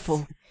it!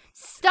 beautiful.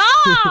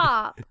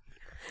 Stop!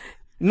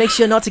 Make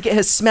sure not to get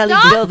her smelly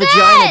Stop girl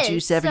vagina it!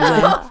 juice everywhere.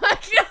 Oh my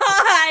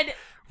God.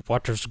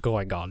 What is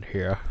going on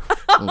here?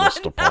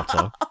 Mr.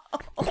 Potter,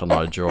 can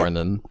I join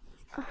in?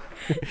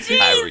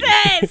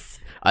 Jesus.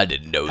 I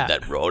didn't know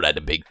that Ron had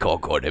a big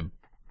cock on him.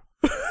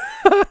 Who's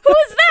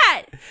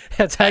that?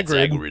 That's That's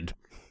Hagrid. Hagrid.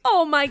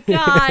 Oh my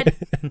God.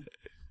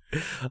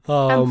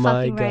 Oh I'm my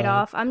fucking god. right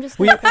off. I'm just.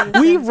 We gonna play The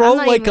we Sims. I'm wrote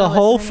not like even a gonna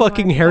whole listen anymore.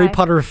 fucking Harry Bye.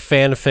 Potter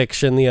fan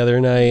fiction the other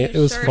night. It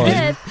was Sure fun.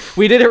 did.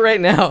 We did it right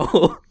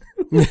now.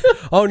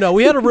 Oh no,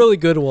 we had a really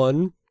good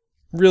one.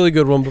 Really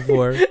good one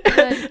before. My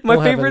We'll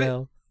have it favorite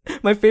now.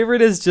 my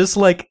favorite is just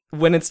like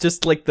when it's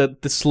just like the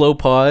slow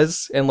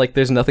pause and like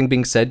there's nothing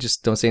being said,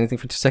 just don't say anything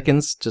for 2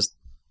 seconds. Just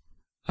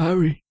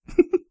Harry.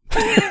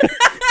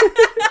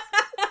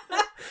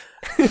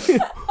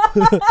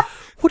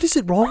 What is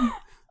it wrong?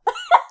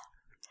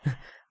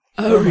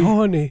 Harry,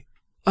 honey.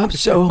 I'm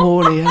so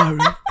horny, Harry.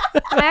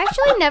 I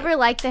actually never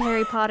liked the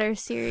Harry Potter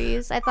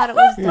series. I thought it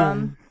was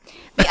dumb.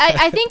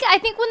 I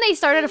think when they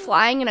started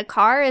flying in a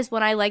car is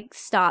when I like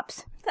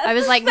stopped. I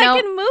was like, no.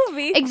 Second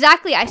movie.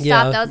 Exactly, I stopped.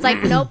 Yeah. I was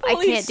like, nope, I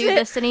Holy can't do shit.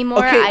 this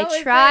anymore. Okay. That was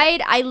I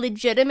tried. I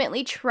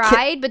legitimately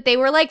tried, but they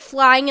were like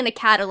flying in a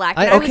Cadillac.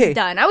 And I okay. was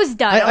done. I was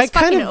done. I was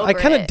fucking over I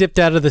kind of it. dipped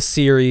out of the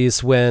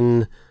series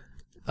when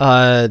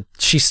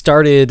she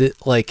started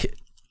like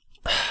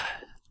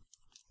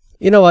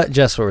you know what,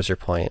 Jess, what was your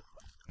point?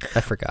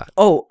 I forgot.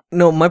 Oh,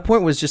 no, my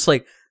point was just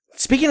like,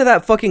 speaking of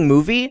that fucking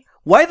movie,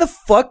 why the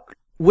fuck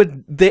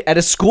would they, at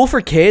a school for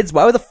kids,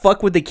 why the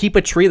fuck would they keep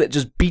a tree that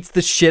just beats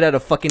the shit out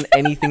of fucking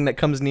anything that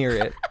comes near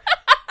it?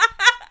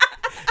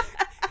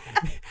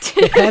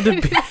 It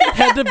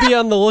had to be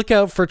on the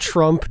lookout for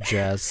Trump,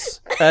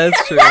 Jess.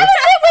 That's true. What's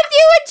it with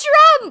you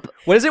and Trump?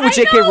 What is it with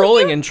J.K.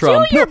 Rowling and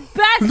Trump? Do your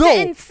best No,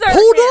 to insert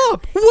hold him.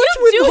 up. What's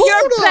You with do hold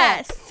your up.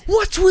 best.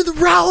 What's with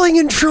Rowling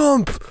and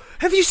Trump?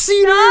 Have you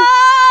seen her?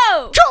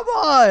 No. Come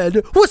on.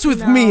 What's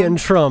with me and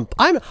Trump?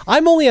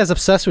 I'm only as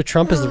obsessed with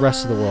Trump as the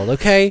rest of the world.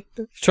 Okay.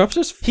 Trump's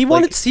just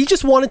He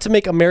just wanted to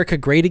make America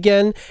great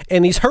again,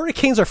 and these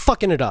hurricanes are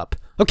fucking it up.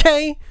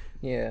 Okay.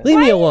 Yeah. Leave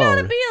me You gotta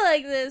alone. be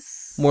like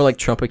this. More like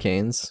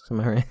Trumpicanes. Am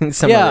I right? Am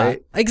I Yeah.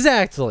 right?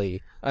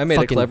 Exactly. I made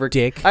Fucking a clever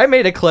dick. I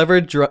made a clever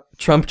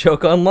Trump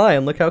joke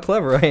online. Look how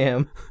clever I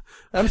am.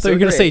 I'm So you're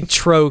gonna say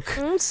troke.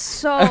 I'm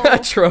so. a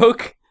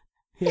troke.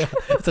 Yeah,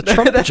 it's a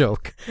Trump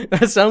joke.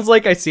 That sounds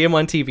like I see him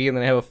on TV and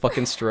then I have a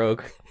fucking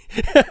stroke.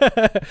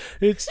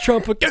 It's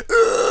Trump again.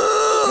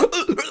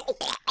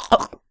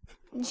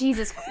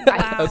 Jesus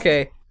Christ.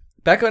 Okay,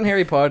 back on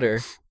Harry Potter.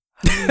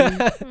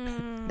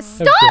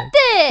 Stop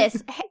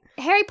this!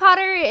 Harry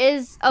Potter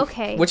is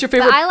okay. What's your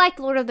favorite- But I like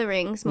Lord of the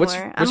Rings more. What's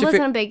I your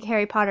wasn't a big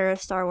Harry Potter or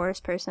Star Wars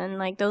person.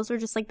 Like, those were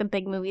just like the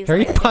big movies.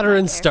 Harry that I did Potter not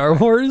and care Star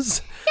for.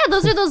 Wars. Yeah,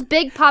 those are those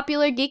big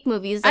popular geek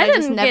movies that I I,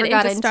 just didn't never get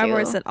got into Star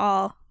Wars at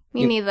all.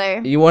 Me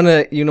neither. You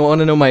wanna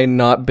know my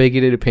not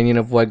bigoted opinion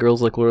of why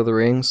girls like Lord of the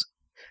Rings?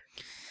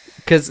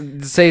 Because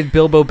say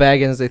Bilbo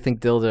Baggins, they think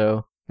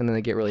dildo, and then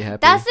they get really happy.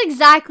 That's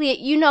exactly it.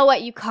 You know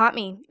what? You caught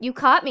me. You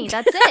caught me.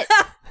 That's it.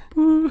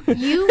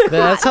 You caught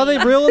That's how they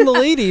me. reel in the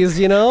ladies,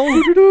 you know?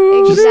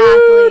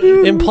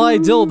 Exactly. Imply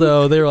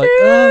dildo. They're like,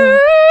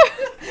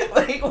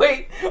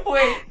 wait.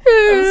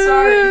 I'm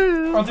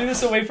sorry. I'll do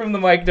this away from the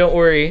mic. Don't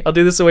worry. I'll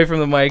do this away from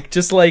the mic.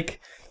 Just like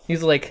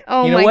he's like,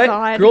 Oh you know my what?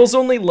 God. Girls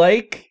only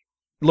like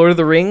Lord of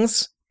the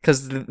Rings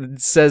because it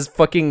says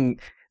fucking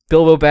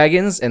Bilbo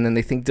Baggins, and then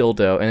they think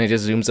dildo, and it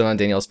just zooms in on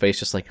Danielle's face,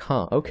 just like,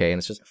 huh, okay, and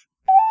it's just.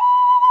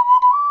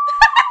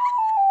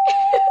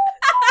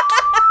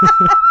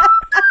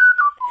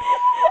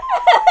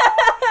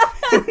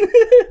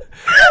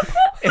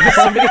 If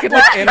somebody could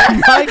like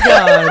my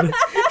God.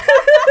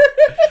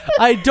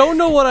 I don't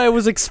know what I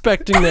was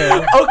expecting there.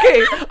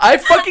 Okay, I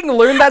fucking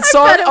learned that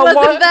song bet it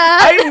wasn't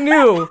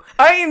bad.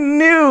 I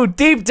knew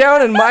deep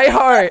down in my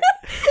heart.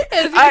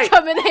 It's gonna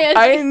come in handy.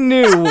 I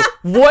knew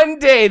one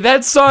day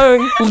that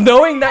song,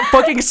 knowing that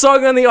fucking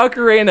song on the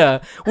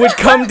ocarina would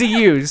come to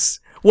use.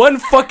 One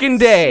fucking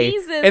day.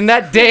 Jesus and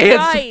that day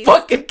has Christ.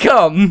 fucking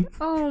come.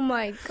 Oh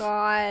my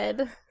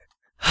god.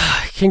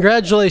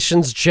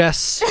 Congratulations,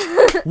 Jess.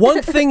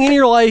 One thing in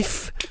your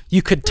life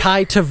you could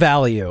tie to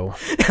value.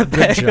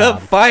 Good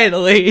job.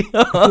 Finally.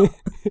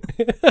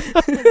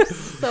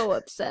 So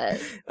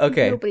upset.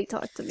 Okay. Nobody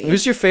talked to me.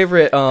 Who's your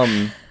favorite,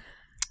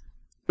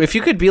 if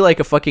you could be like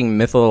a fucking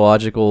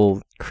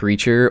mythological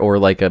creature or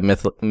like a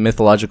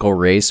mythological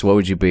race, what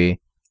would you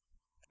be?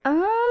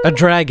 A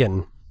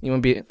dragon. You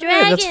want to be...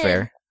 Yeah, that's Dragon.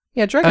 fair.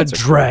 Yeah, A dragons are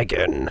cool.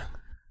 dragon.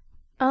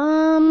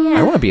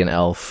 I want to be an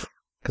elf.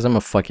 Because I'm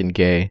a fucking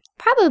gay.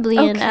 Probably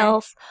an Okay.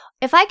 elf.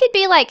 If I could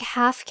be like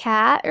half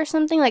cat or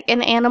something, like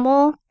an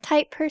animal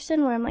type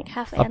person where I'm like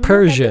half animal.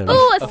 Persian. that'd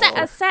Ooh, be a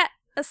cool.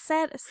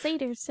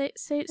 satyr.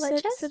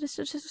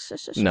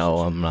 No,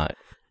 I'm not.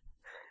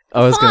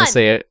 I was going to Fun.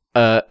 say it.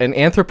 An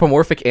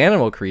anthropomorphic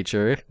animal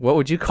creature. What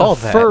would you call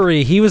that?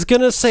 Furry. He was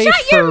gonna say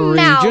Shut your furry.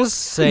 mouth. Just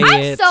say I'm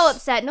it. so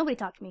upset. Nobody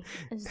talk to me.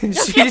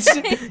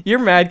 You're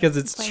mad because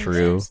it's Plain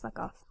true. just fuck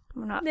off.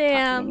 We're not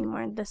Damn. talking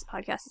anymore. This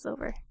podcast is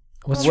over.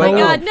 What's Oh wrong? my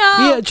God, no.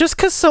 Yeah, just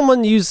because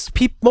someone used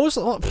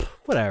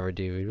whatever,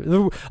 dude.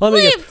 Let me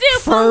Leave get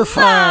Duke fur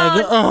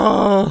flag. alone.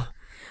 Oh.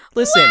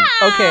 Listen,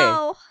 okay.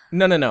 Wow.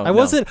 No.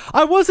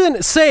 I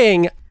wasn't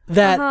saying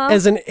that Uh-huh.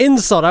 as an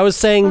insult. I was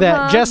saying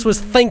that Jess was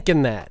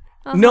thinking that.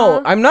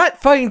 No, I'm not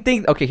fucking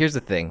thinking. Okay, here's the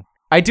thing.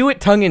 I do it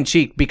tongue in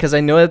cheek because I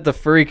know that the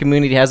furry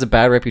community has a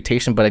bad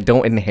reputation, but I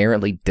don't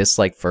inherently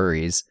dislike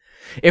furries.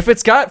 If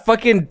it's got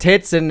fucking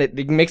tits and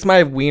it makes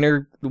my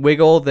wiener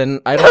wiggle, then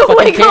I don't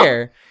fucking Wiggle.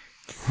 care.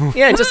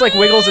 Yeah, it just like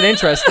wiggles an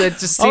interest. It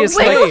just see it's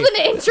Wiggles like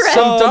an interest.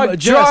 Some dog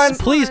Jess, drawn.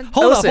 please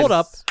Listen. hold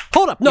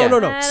up. No, Yeah. no. I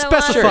don't wanna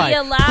Specify. be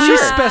alive. Please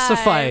Sure.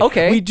 specify.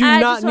 Okay. We do I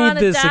not just need wanna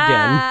this again.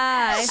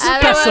 die. I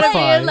don't wanna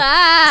Specify. be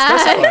alive.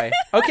 Specify.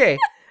 Okay.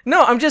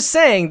 No, I'm just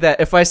saying that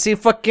if I see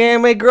fucking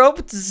anime girl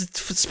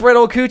spread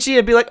old coochie,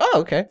 I'd be like, oh,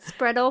 okay.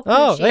 Spread old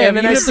Oh, coochie. yeah, And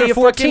then I even if see they're a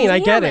 14, fucking- I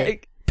get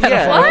it.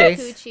 Yeah, What? okay.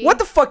 Coochie. What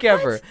the fuck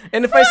ever?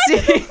 And if I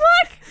see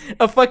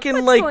a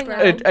fucking like going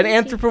on? an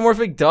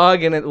anthropomorphic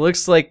dog and it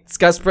looks like it's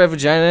got spread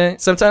vagina,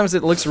 sometimes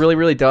it looks really,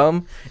 really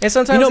dumb, and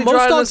sometimes You know, they draw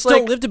most it dogs as, like,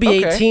 don't live to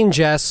be okay. 18,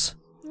 Jess.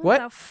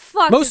 What? The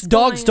fuck Most is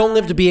dogs going don't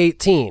live to on? be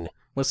 18.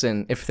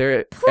 Listen, if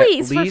they're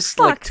Please, at for least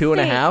like fuck's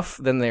 2.5,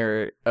 then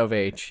they're of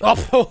age.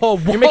 Oh,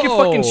 You're making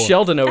fucking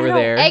Sheldon over don't-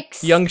 there,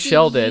 young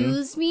Sheldon.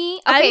 Excuse me.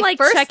 Okay, I'm like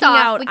first checking off,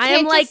 out. we I can't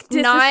am like just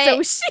not.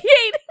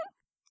 disassociated.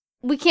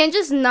 We can't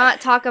just not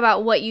talk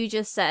about what you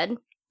just said.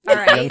 All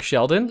Young right.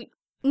 Sheldon.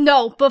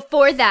 No,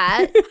 before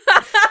that.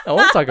 I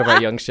want to talk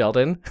about young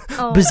Sheldon.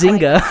 Oh,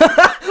 Bazinga.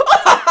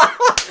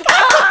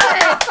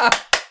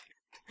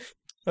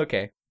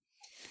 Okay.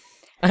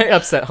 I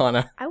upset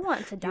Hana. I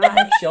want to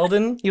die.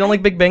 Sheldon? You don't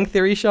like Big Bang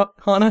Theory,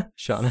 Hana?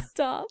 Shauna.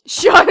 Stop.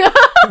 Shauna.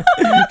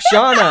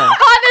 Shauna!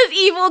 Hana's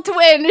evil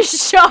twin,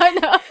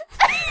 Shauna.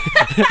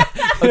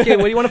 Okay,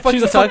 what do you want to fucking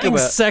She's a talk fucking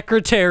about?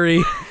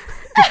 secretary.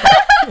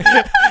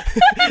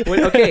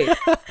 Okay,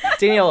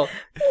 Danielle,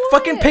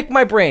 fucking pick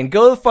my brain.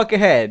 Go the fuck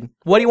ahead.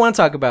 What do you want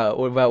to talk about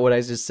what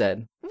I just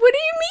said? What do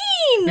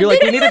you mean? You're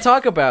like, we need to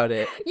talk about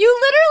it. You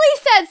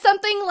literally said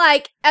something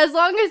like, as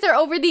long as they're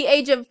over the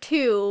age of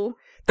 2.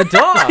 The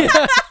dog.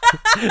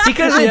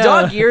 Because in Yeah.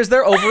 dog years,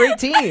 they're over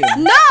 18.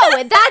 No,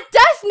 that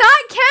does not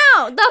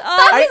count. The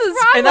fuck this is is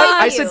wrong And with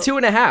I you? said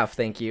 2.5,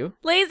 thank you.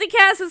 Lazy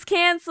Cast is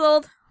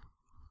canceled.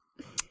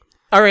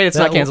 All right, it's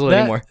not canceled that-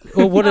 anymore.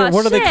 Well, what are, Oh,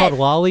 what are they shit. called?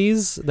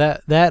 Lollies?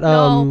 That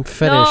No,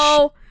 finish.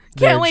 no.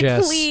 there, Can't wait,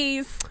 Jess.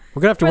 please.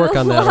 We're gonna have to For work the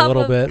on that a love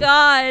little of bit.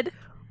 God,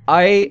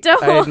 I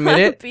don't admit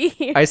it. be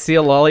here. I see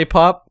a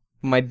lollipop.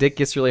 My dick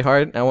gets really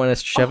hard. I want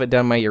to shove it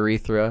down my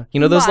urethra. You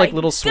know those My like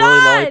little swirly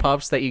God.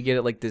 lollipops that you get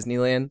at like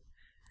Disneyland?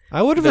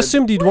 I would have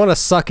assumed you'd want to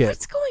suck it.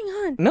 What's going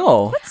on?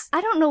 No.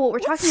 I don't know what we're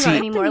talking about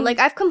anymore. happening? Like,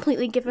 I've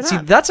completely given See,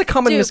 up. that's a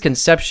common Dude.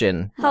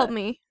 misconception. Help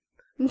me.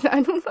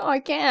 I don't know.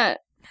 I can't.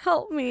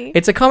 Help me.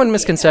 It's a common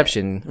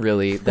misconception,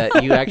 really,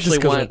 that you actually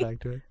Just goes want right back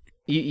to it.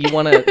 you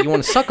want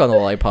to suck on the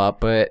lollipop,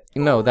 but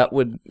no, that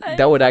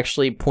would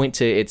actually point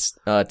to its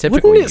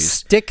typical Wouldn't it use.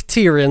 stick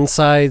to your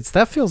insides?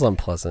 That feels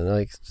unpleasant.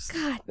 Like,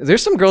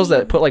 There's some girls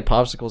that put like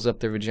popsicles up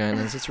their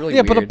vaginas. It's really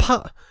yeah, weird.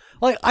 but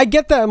like I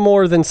get that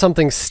more than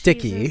something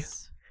sticky. Jesus.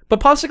 But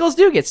popsicles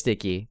do get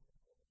sticky.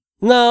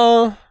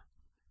 No,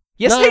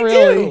 Yes, not they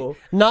really. do.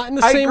 Not in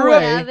the I same grew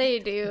up- way. Yeah, they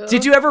do.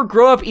 Did you ever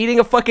grow up eating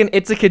a fucking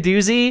It's a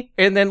Kadoozy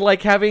and then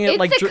like having it It's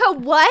like a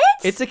what?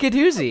 It's a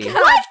Kadoozy. God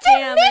What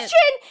damn it.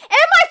 dimension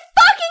am I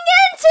fucking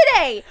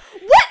in today?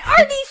 What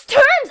are these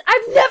terms?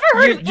 I've never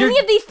heard of You're- any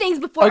of these things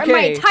before in my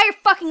Okay. entire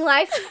fucking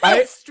life.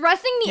 It's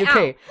stressing me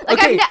Okay, out. Like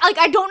okay. like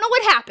I don't know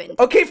what happened.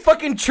 Okay,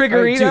 fucking All right,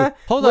 Triggerita. dude,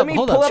 hold Let up, me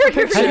hold pull up. up a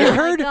picture. Have you Oh my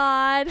heard?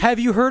 God. Have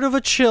you heard of a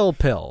chill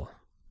pill?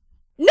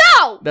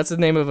 No. That's the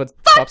name of a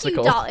Fuck you,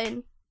 popsicle.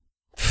 Dalton.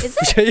 Is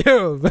it?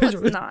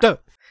 it's not. No.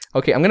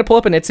 Okay, I'm gonna pull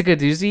up an It's a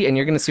Kadoozy and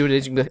you're gonna see what it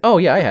is. You can be like, oh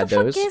yeah, I had What the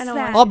fuck those. is I don't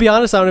that? I'll be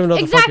honest. I don't even know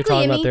what the fuck Exactly, you're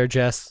talking about Amy. there,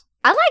 Jess.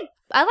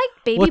 I like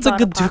baby What's a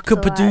bottle good pops a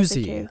lot as a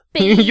Kadoozy?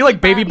 kid. You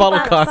like baby bottle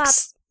bottle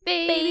cocks.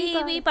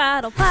 Baby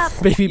bottle pop.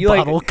 Baby You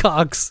like- bottle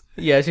cocks.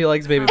 Yeah, she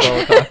likes baby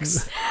bottle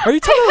cocks. Are you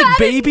talking about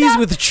babies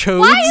with chodes?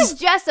 Why is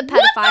Jess a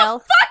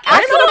pedophile?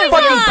 I'm not a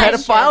fucking Absolutely not.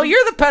 pedophile.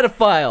 You're the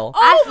pedophile.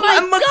 Oh my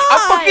I'm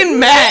God. fucking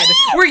mad.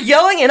 We're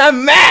yelling and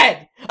I'm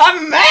mad.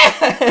 I'm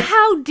mad.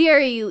 How dare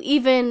you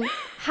even?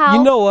 How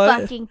You know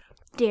what? fucking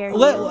dare you?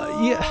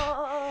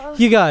 Yeah,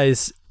 you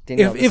guys.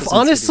 Danielle, this If is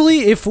honestly,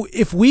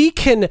 if we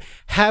can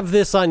have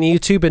this on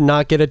YouTube and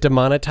not get it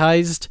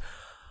demonetized,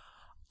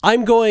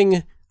 I'm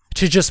going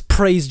to just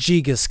praise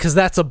Gigas because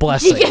that's a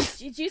blessing. Gigas.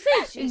 Did you say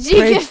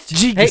Gigas.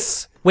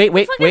 Gigas. Wait,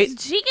 fuck wait, is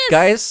Gigas?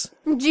 guys.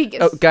 Gigas.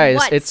 Oh, guys,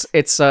 What?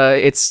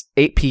 it's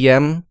 8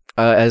 p.m.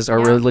 As our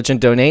religion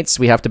donates,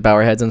 we have to bow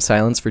our heads in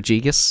silence for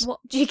Gigas.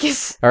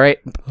 Gigas. All right,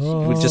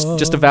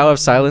 just a vow of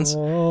silence.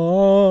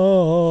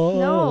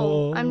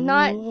 No, I'm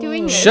not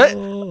doing this. Shut.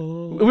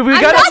 We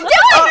I'm got not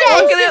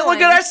doing this. Look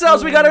at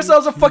ourselves. We got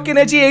ourselves a fucking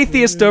edgy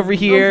atheist over Oh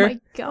here. my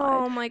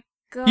god. Oh my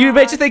God. You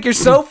bet you think you're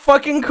so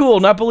fucking cool,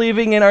 not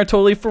believing in our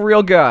totally for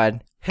real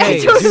God.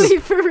 Hey, Totally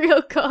for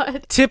real,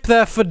 God. tip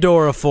that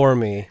fedora for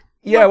me.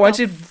 Yeah, why What don't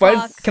you the find?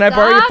 fuck? Can I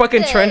borrow your Stop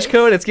fucking trench this.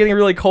 coat? It's getting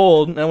really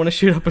cold, and I want to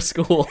shoot up a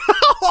school.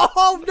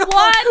 Oh no!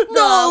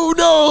 What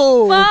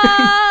No!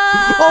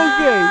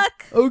 Fuck.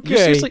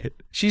 Okay.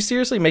 She's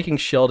seriously making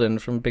Sheldon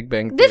from Big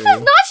Bang Theory. This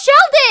is not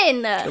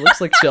Sheldon. It looks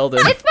like Sheldon.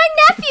 It's my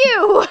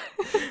nephew.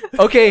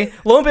 Okay,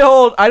 lo and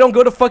behold, I don't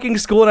go to fucking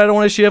school, and I don't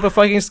want to shoot up a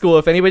fucking school.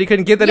 If anybody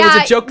couldn't get that it was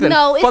a joke, then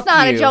no, fuck it's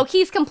not you. a joke.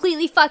 He's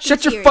completely fucking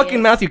Shut your serious.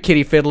 fucking mouth, you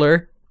kitty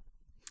fiddler.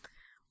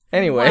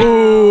 Anyway,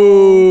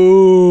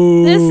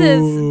 This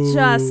is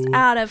just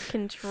out of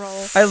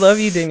control. I love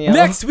you, Danielle.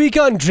 Next week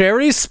on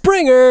Jerry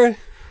Springer.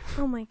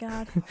 Oh my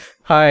God.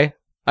 Hi,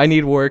 I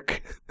need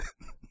work.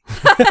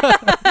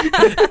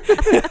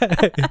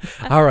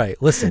 All right,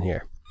 listen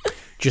here.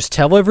 Just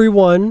tell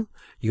everyone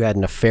you had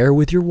an affair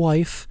with your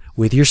wife,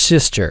 with your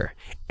sister,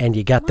 and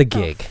you got the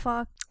gig.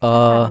 Fuck.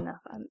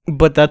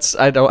 But that's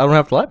I don't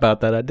have to lie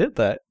about that. I did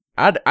that.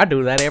 I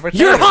do that every time.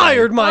 You're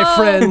hired, my Oh.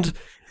 friend.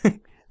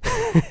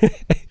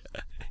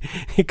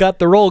 He got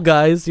the role,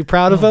 guys. You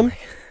proud of him?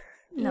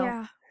 No.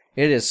 Yeah.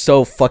 It is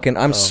so fucking.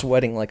 I'm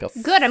sweating like a.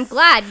 Good. I'm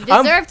glad. You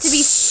I'm deserve to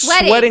be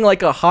sweating. Sweating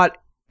like a hot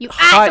You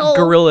hot asshole.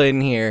 gorilla in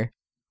here.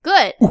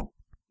 Good.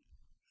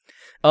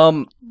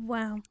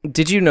 Wow.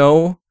 Did you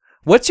know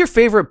what's your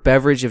favorite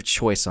beverage of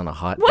choice on a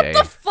hot What day?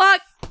 the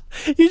fuck?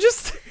 You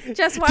just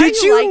Jess, why did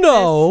are you like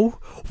know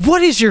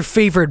what is your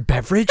favorite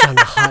beverage on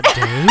a hot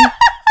day?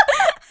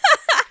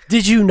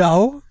 Did you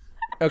know?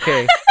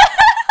 Okay.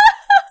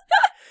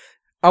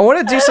 I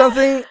want to do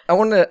something. I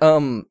want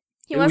to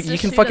He wants to you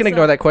can shoot fucking us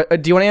ignore up. that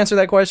question. Do you want to answer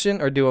that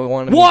question or do I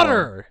want to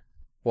Water,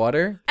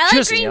 Water? I like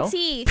Just- green Danielle?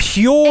 tea and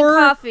pure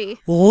coffee.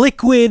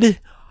 liquid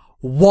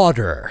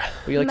water.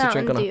 What you like to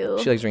drink on Mountain a?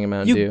 Dew. She likes drinking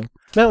Mountain You- Dew.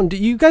 Mountain Dew.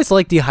 You guys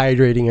like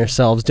dehydrating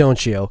yourselves,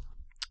 don't you?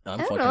 I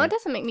don't know. It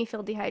doesn't make me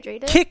feel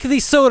dehydrated. Kick the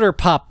soda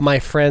pop, my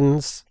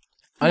friends.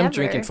 I'm Never.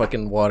 drinking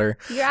fucking water.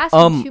 You're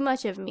asking too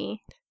much of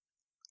me.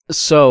 Like,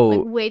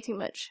 So, way too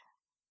much.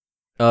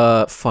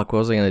 fuck, what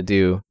was I gonna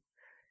do?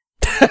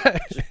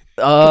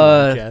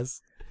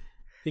 Jess.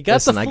 You got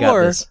Listen, the I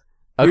floor. got this.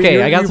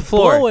 Okay, I got You're the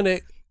floor. blowing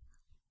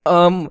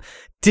it.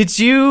 Did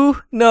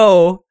you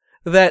know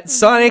that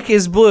Sonic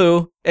is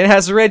blue and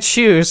has red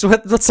shoes?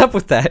 What's up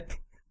with that?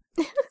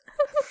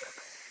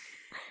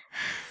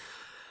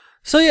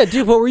 So yeah,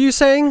 dude, what were you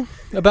saying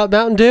about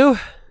Mountain Dew?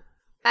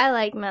 I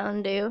like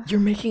Mountain Dew. You're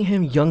making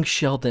him young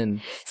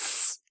Sheldon.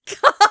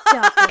 Stop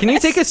it. Can you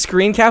take a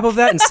screen cap of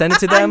that and send it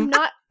to them? I'm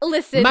not.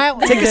 Listen.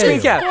 Mountain Take a Dew.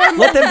 screen cap. Formal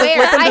Let them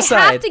wear. I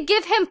decide. have to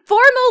give him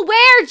formal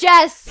wear,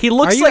 Jess. He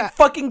looks Are you like a-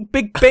 fucking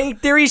Big Bang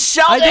Theory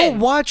Sheldon. I don't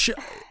watch.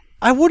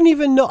 I wouldn't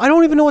even know. I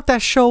don't even know what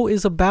that show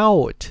is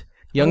about.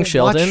 Young I don't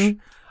Sheldon? watch-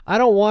 I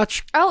don't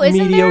watch Oh,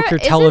 isn't mediocre there,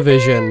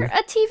 television. Isn't there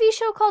a TV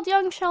show called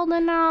Young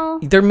Sheldon now?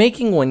 They're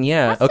making one,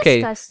 yeah. That's okay.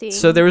 disgusting.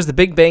 So there was the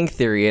Big Bang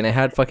Theory, and it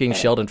had fucking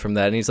Sheldon from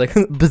that, and he's like,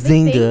 Bang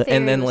bazinga, Theory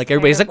and then was like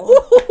everybody's like,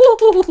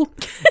 terrible. woo,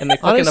 and they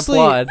fucking Honestly,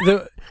 applaud.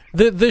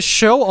 the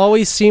show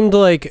always seemed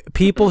like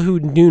people who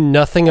knew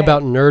nothing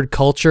about nerd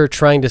culture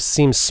trying to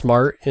seem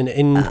smart in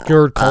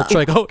nerd culture.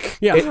 Like, oh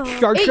yeah,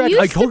 Star It Trek.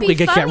 used I to totally be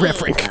get that funny.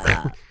 reference.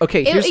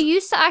 Okay, It here's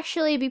used to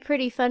actually be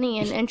pretty funny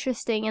and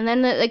interesting, and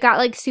then it got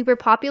like super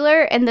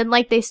popular, and then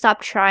like they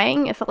stopped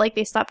trying. It felt like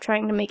they stopped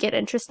trying to make it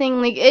interesting.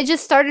 Like it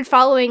just started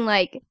following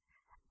like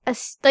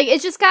like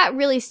it just got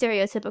really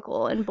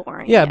stereotypical and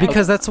boring. Yeah,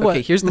 because that's what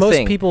here's the most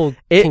thing. people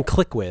It- can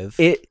click with.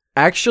 it.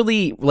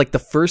 Actually, like the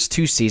first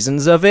 2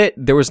 seasons of it,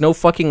 there was no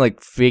fucking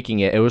like faking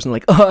it. It wasn't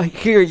like, oh,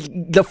 here,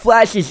 the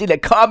Flash is in a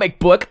comic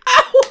book.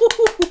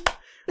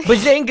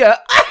 Bazinga!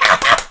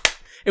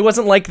 It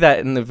wasn't like that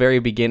in the very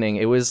beginning.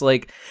 It was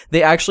like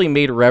they actually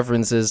made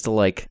references to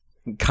like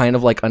kind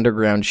of like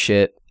underground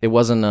shit. It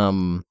wasn't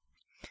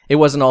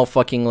all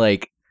fucking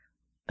like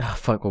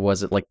fuck, what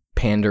was it? Like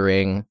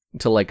pandering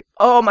to like,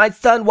 Oh, my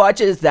son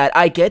watches that.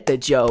 I get the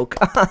joke.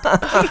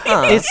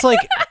 It's like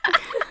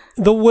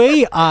the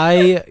way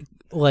I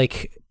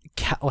like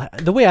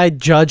the way I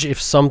judge if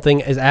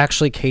something is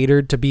actually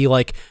catered to be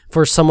like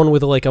for someone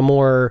with like a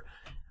more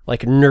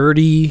like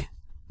nerdy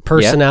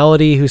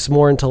personality who's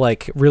more into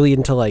like really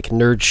into like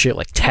nerd shit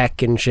like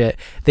tech and shit.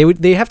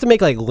 They have to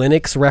make like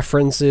Linux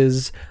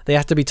references. They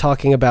have to be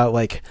talking about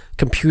like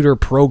computer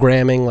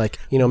programming, like,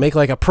 you know, make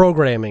like a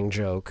programming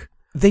joke.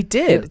 they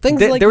did. Yeah, things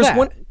There- like there was that.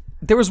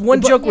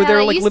 one joke where they were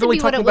it like used literally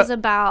to be what talking it was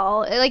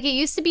about. about. Like it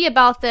used to be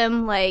about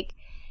them like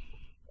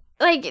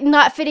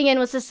not fitting in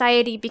with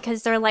society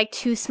because they're like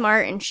too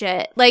smart and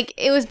shit. Like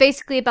it was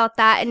basically about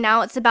that, and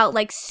now it's about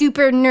like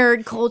super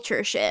nerd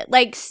culture shit,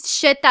 like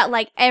shit that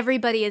like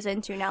everybody is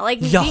into now. Like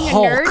Ya being a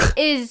Hulk. nerd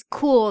is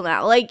cool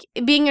now. Like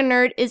being a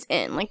nerd is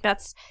in. Like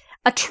that's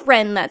a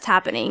trend that's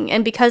happening,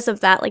 and because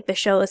of that, like the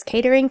show is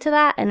catering to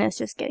that, and it's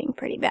just getting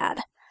pretty bad.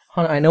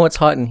 Hon, I know it's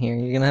hot in here.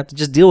 You're gonna have to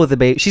just deal with it,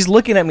 babe. She's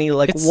looking at me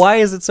like, It's- why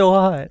is it so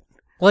hot?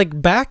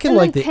 Like back in And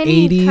like then the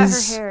Penny cut her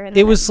 80s, hair and it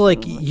then was like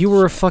everything you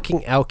were a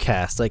fucking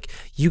outcast. Like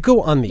you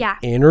go on the Yeah.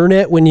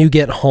 internet when you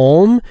get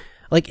home.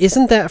 Like,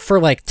 isn't that for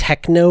like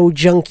techno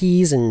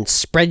junkies and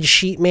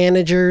spreadsheet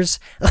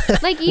managers?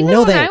 Like even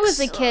No when I thanks. was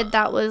a kid,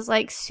 that was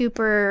like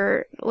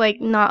super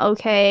like not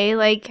okay.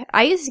 Like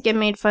I used to get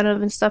made fun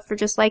of and stuff for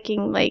just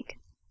liking like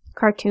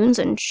cartoons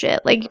and shit.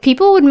 Like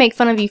people would make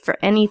fun of you for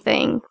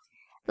anything.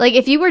 Like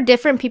if you were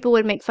different, people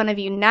would make fun of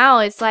you. Now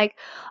it's like,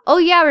 oh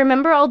yeah,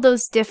 remember all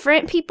those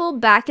different people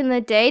back in the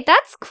day?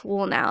 That's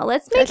cool now.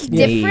 Let's make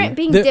different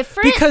being The-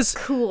 different because-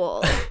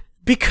 cool.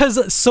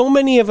 Because so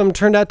many of them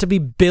turned out to be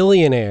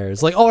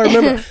billionaires. Like, oh, I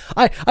remember,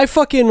 I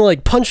fucking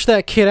like punched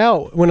that kid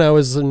out when I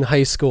was in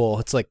high school.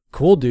 It's like,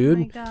 cool,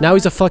 dude. God. Now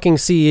he's a fucking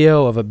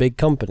CEO of a big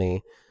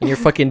company. And you're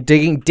fucking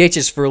digging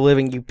ditches for a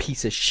living, you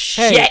piece of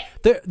shit.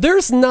 Hey,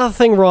 there's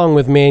nothing wrong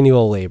with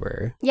manual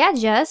labor. Yeah,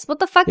 Jess, what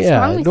the fuck is Yeah,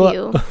 wrong with no-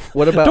 you?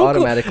 What about Don't go-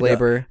 automatic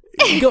labor?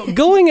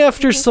 Going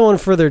after someone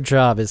for their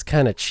job is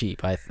kind of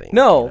cheap, I think.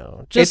 No, you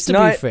know, just it's to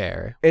not- be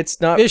fair.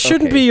 It's not. It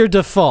shouldn't okay. be your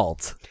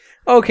default.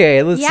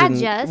 Okay, listen.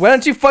 Jess. Why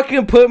don't you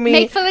fucking put me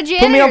Make fun of put me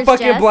on janitors,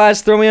 fucking Jess.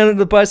 blast, throw me under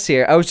the bus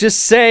here. I was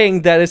just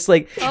saying that it's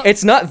like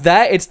it's not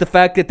that, it's the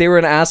fact that they were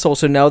an asshole,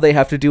 so now they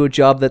have to do a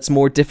job that's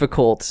more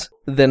difficult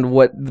than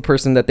what the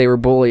person that they were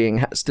bullying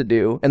has to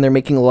do, and they're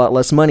making a lot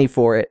less money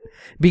for it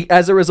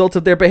as a result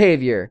of their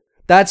behavior.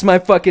 That's my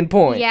fucking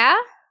point. Yeah?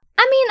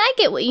 I mean, I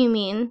get what you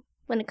mean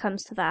when it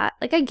comes to that.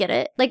 Like, I get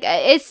it. Like,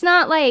 it's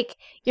not like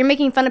you're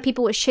making fun of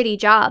people with shitty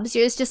jobs.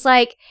 It's just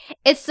like,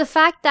 it's the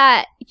fact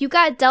that you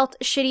got dealt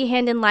a shitty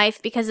hand in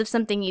life because of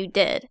something you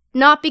did.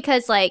 Not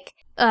because, like,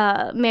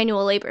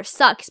 manual labor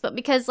sucks, but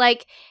because,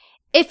 like,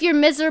 if you're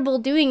miserable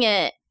doing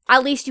it,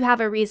 at least you have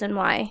a reason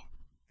why.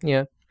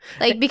 Yeah.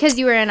 Like, because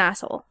you were an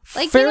asshole.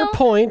 Like, Fair you know,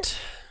 point.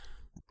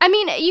 I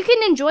mean, you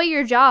can enjoy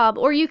your job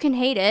or you can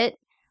hate it,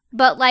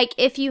 but like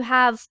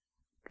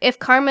if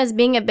karma's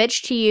being a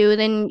bitch to you,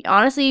 then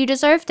honestly you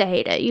deserve to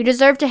hate it. You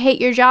deserve to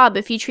hate your job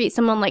if you treat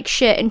someone like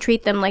shit and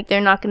treat them like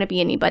they're not going to be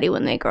anybody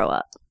when they grow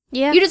up.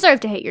 Yeah. You deserve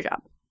to hate your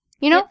job.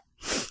 You know?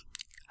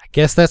 I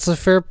guess that's a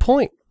fair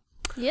point.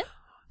 Yeah.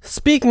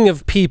 speaking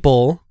of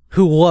people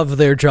who love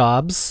their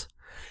jobs,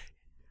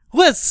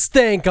 let's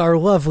thank our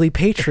lovely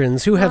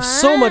patrons who have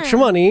so much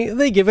money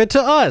they give it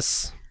to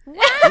us.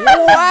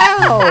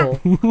 Wow!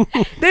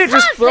 They're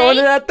just throwing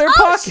it at their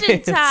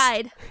pockets.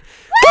 Oceantide.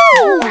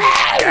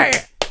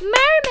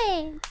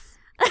 Mermaids.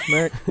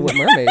 What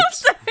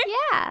mermaids?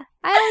 Yeah.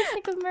 I always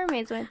think of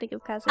mermaids when I think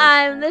of Casa.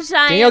 I'm the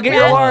giant Daniel, get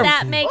your rat alarm.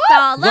 that makes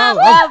all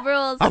the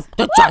rules.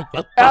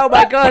 Oh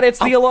my god, it's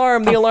the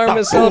alarm. The alarm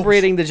is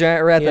celebrating the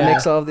giant rat that Yeah.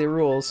 makes all of the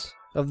rules.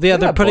 Yeah,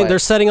 they're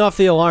setting off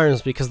the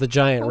alarms because the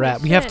giant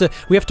rat. We have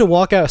to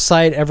walk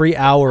outside every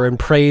hour and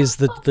praise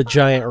the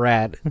giant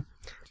rat.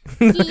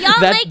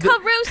 Yame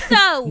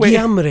Caruso.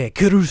 Giamre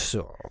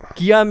Caruso.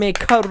 Giame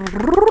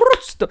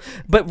Caruso.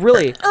 But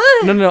really,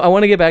 no. I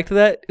want to get back to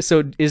that.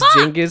 So is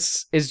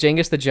Genghis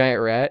the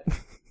giant rat?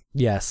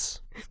 Yes.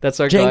 That's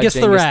our Genghis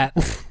god. the rat.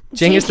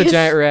 Genghis the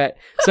giant rat.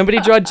 Somebody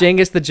draw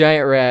Genghis the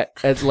giant rat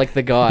as like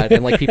the god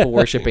and like people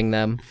worshiping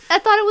them. I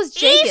thought it was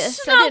Genghis.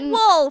 I Ishna didn't...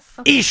 Wolf.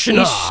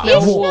 Ishna.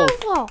 Ishna Wolf.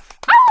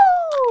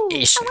 Oh!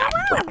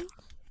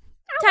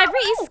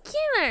 Tyrese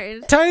Skinner.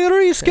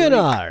 Tyrese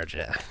Kennard.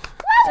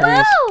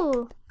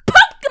 Wow!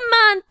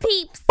 Pokemon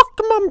peeps.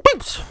 Pokemon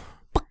peeps.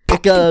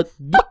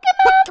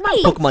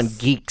 Pokemon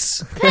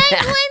geeks.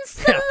 Penguin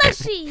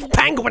slushy.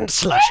 Penguin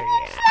slushy.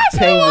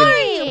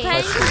 Penguin.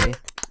 Penguin. Slushy.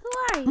 Who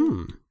are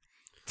you?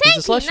 Who's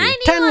a slushy?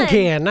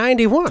 Tanky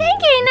 91.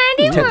 10K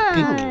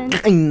 91.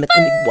 K91.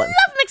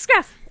 Love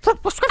McScruff.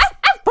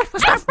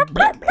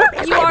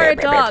 You are a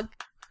dog.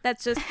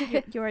 That's just,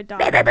 you're a dog.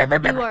 You are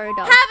a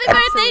dog. Happy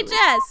birthday,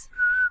 Jess.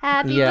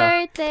 Happy Yeah.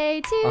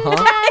 birthday to Uh-huh.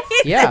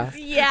 Jess. Yeah.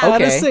 Yeah.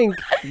 Gotta Okay. sing.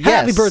 Yes.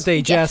 Happy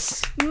birthday,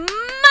 Jess. Michael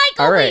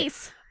All right.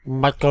 Weiss.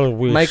 Michael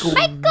Wish. Michael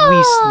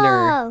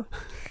Wiesner.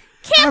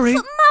 Harry.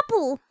 Camp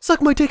Mupple.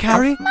 Suck my dick,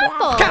 Harry.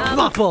 Mupple. Calf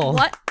muffle.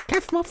 What?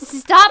 Calf muffle.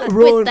 Stop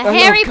with the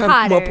Harry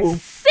Potter.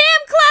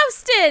 Sam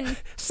Clouston.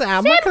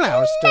 Sam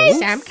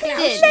Clouston.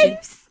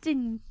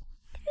 Clouston.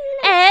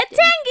 Ed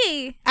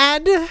Tangy.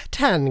 Ad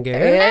Tanger.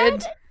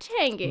 Ed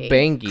Tangy.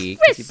 Bangy,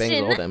 because he bangs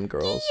Christian all them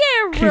girls.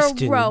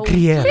 Christian Guerrero.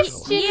 Guerrero.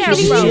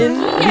 Christian.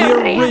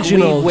 The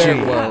original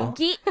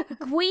G.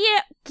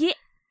 Guerrero.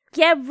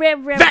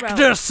 Guerrero.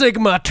 Vector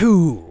Sigma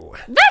 2.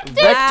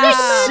 Vector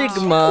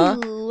Sigma.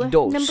 Ooh.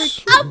 Dos. Number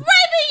 2.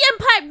 Arabian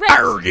pirate.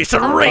 Arr, it's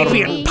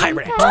Arabian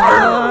pirate.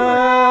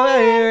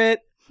 Pirate.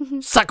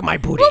 Suck my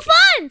booty.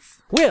 Fonz.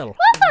 Will.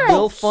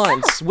 Will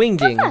Fonts.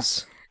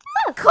 Wingdings.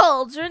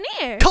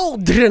 Cauldroneer.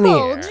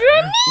 Coldrinier.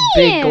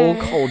 Big old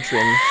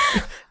cauldron.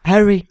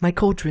 Harry, my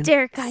cauldron.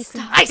 Derek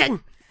Eisen.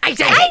 Eisen.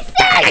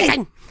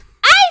 Eisen.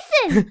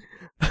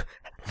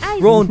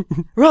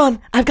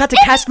 Ron, I've got to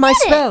cast my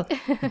spell.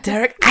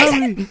 Derek,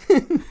 Eisen.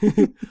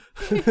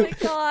 Oh my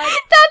god.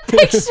 That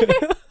picture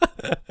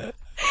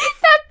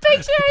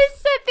I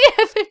sent the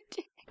other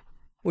day.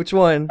 Which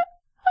one?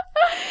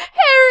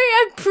 Harry,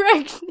 I'm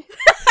pregnant.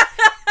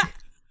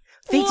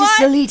 Fetus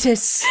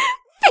deletus.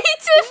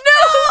 Fetus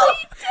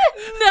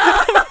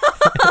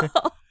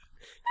No.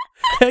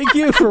 Thank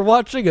you for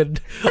watching and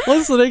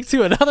listening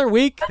to another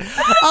week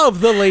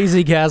of the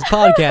Lazy Cast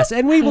podcast,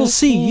 and we will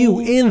see you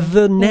in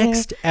the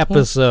next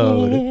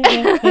episode.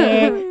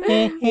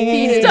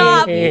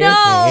 Stop.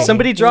 No.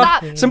 Somebody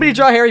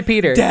draw Harry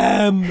Peter.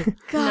 Damn.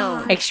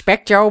 God.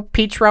 Expecto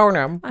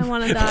Patronum. I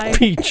want to die.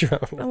 Petro.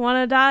 I want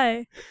to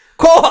die.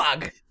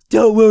 Quag.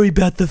 Don't worry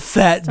about the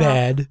fat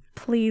man.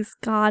 Please,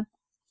 God.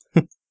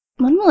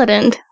 When will it end?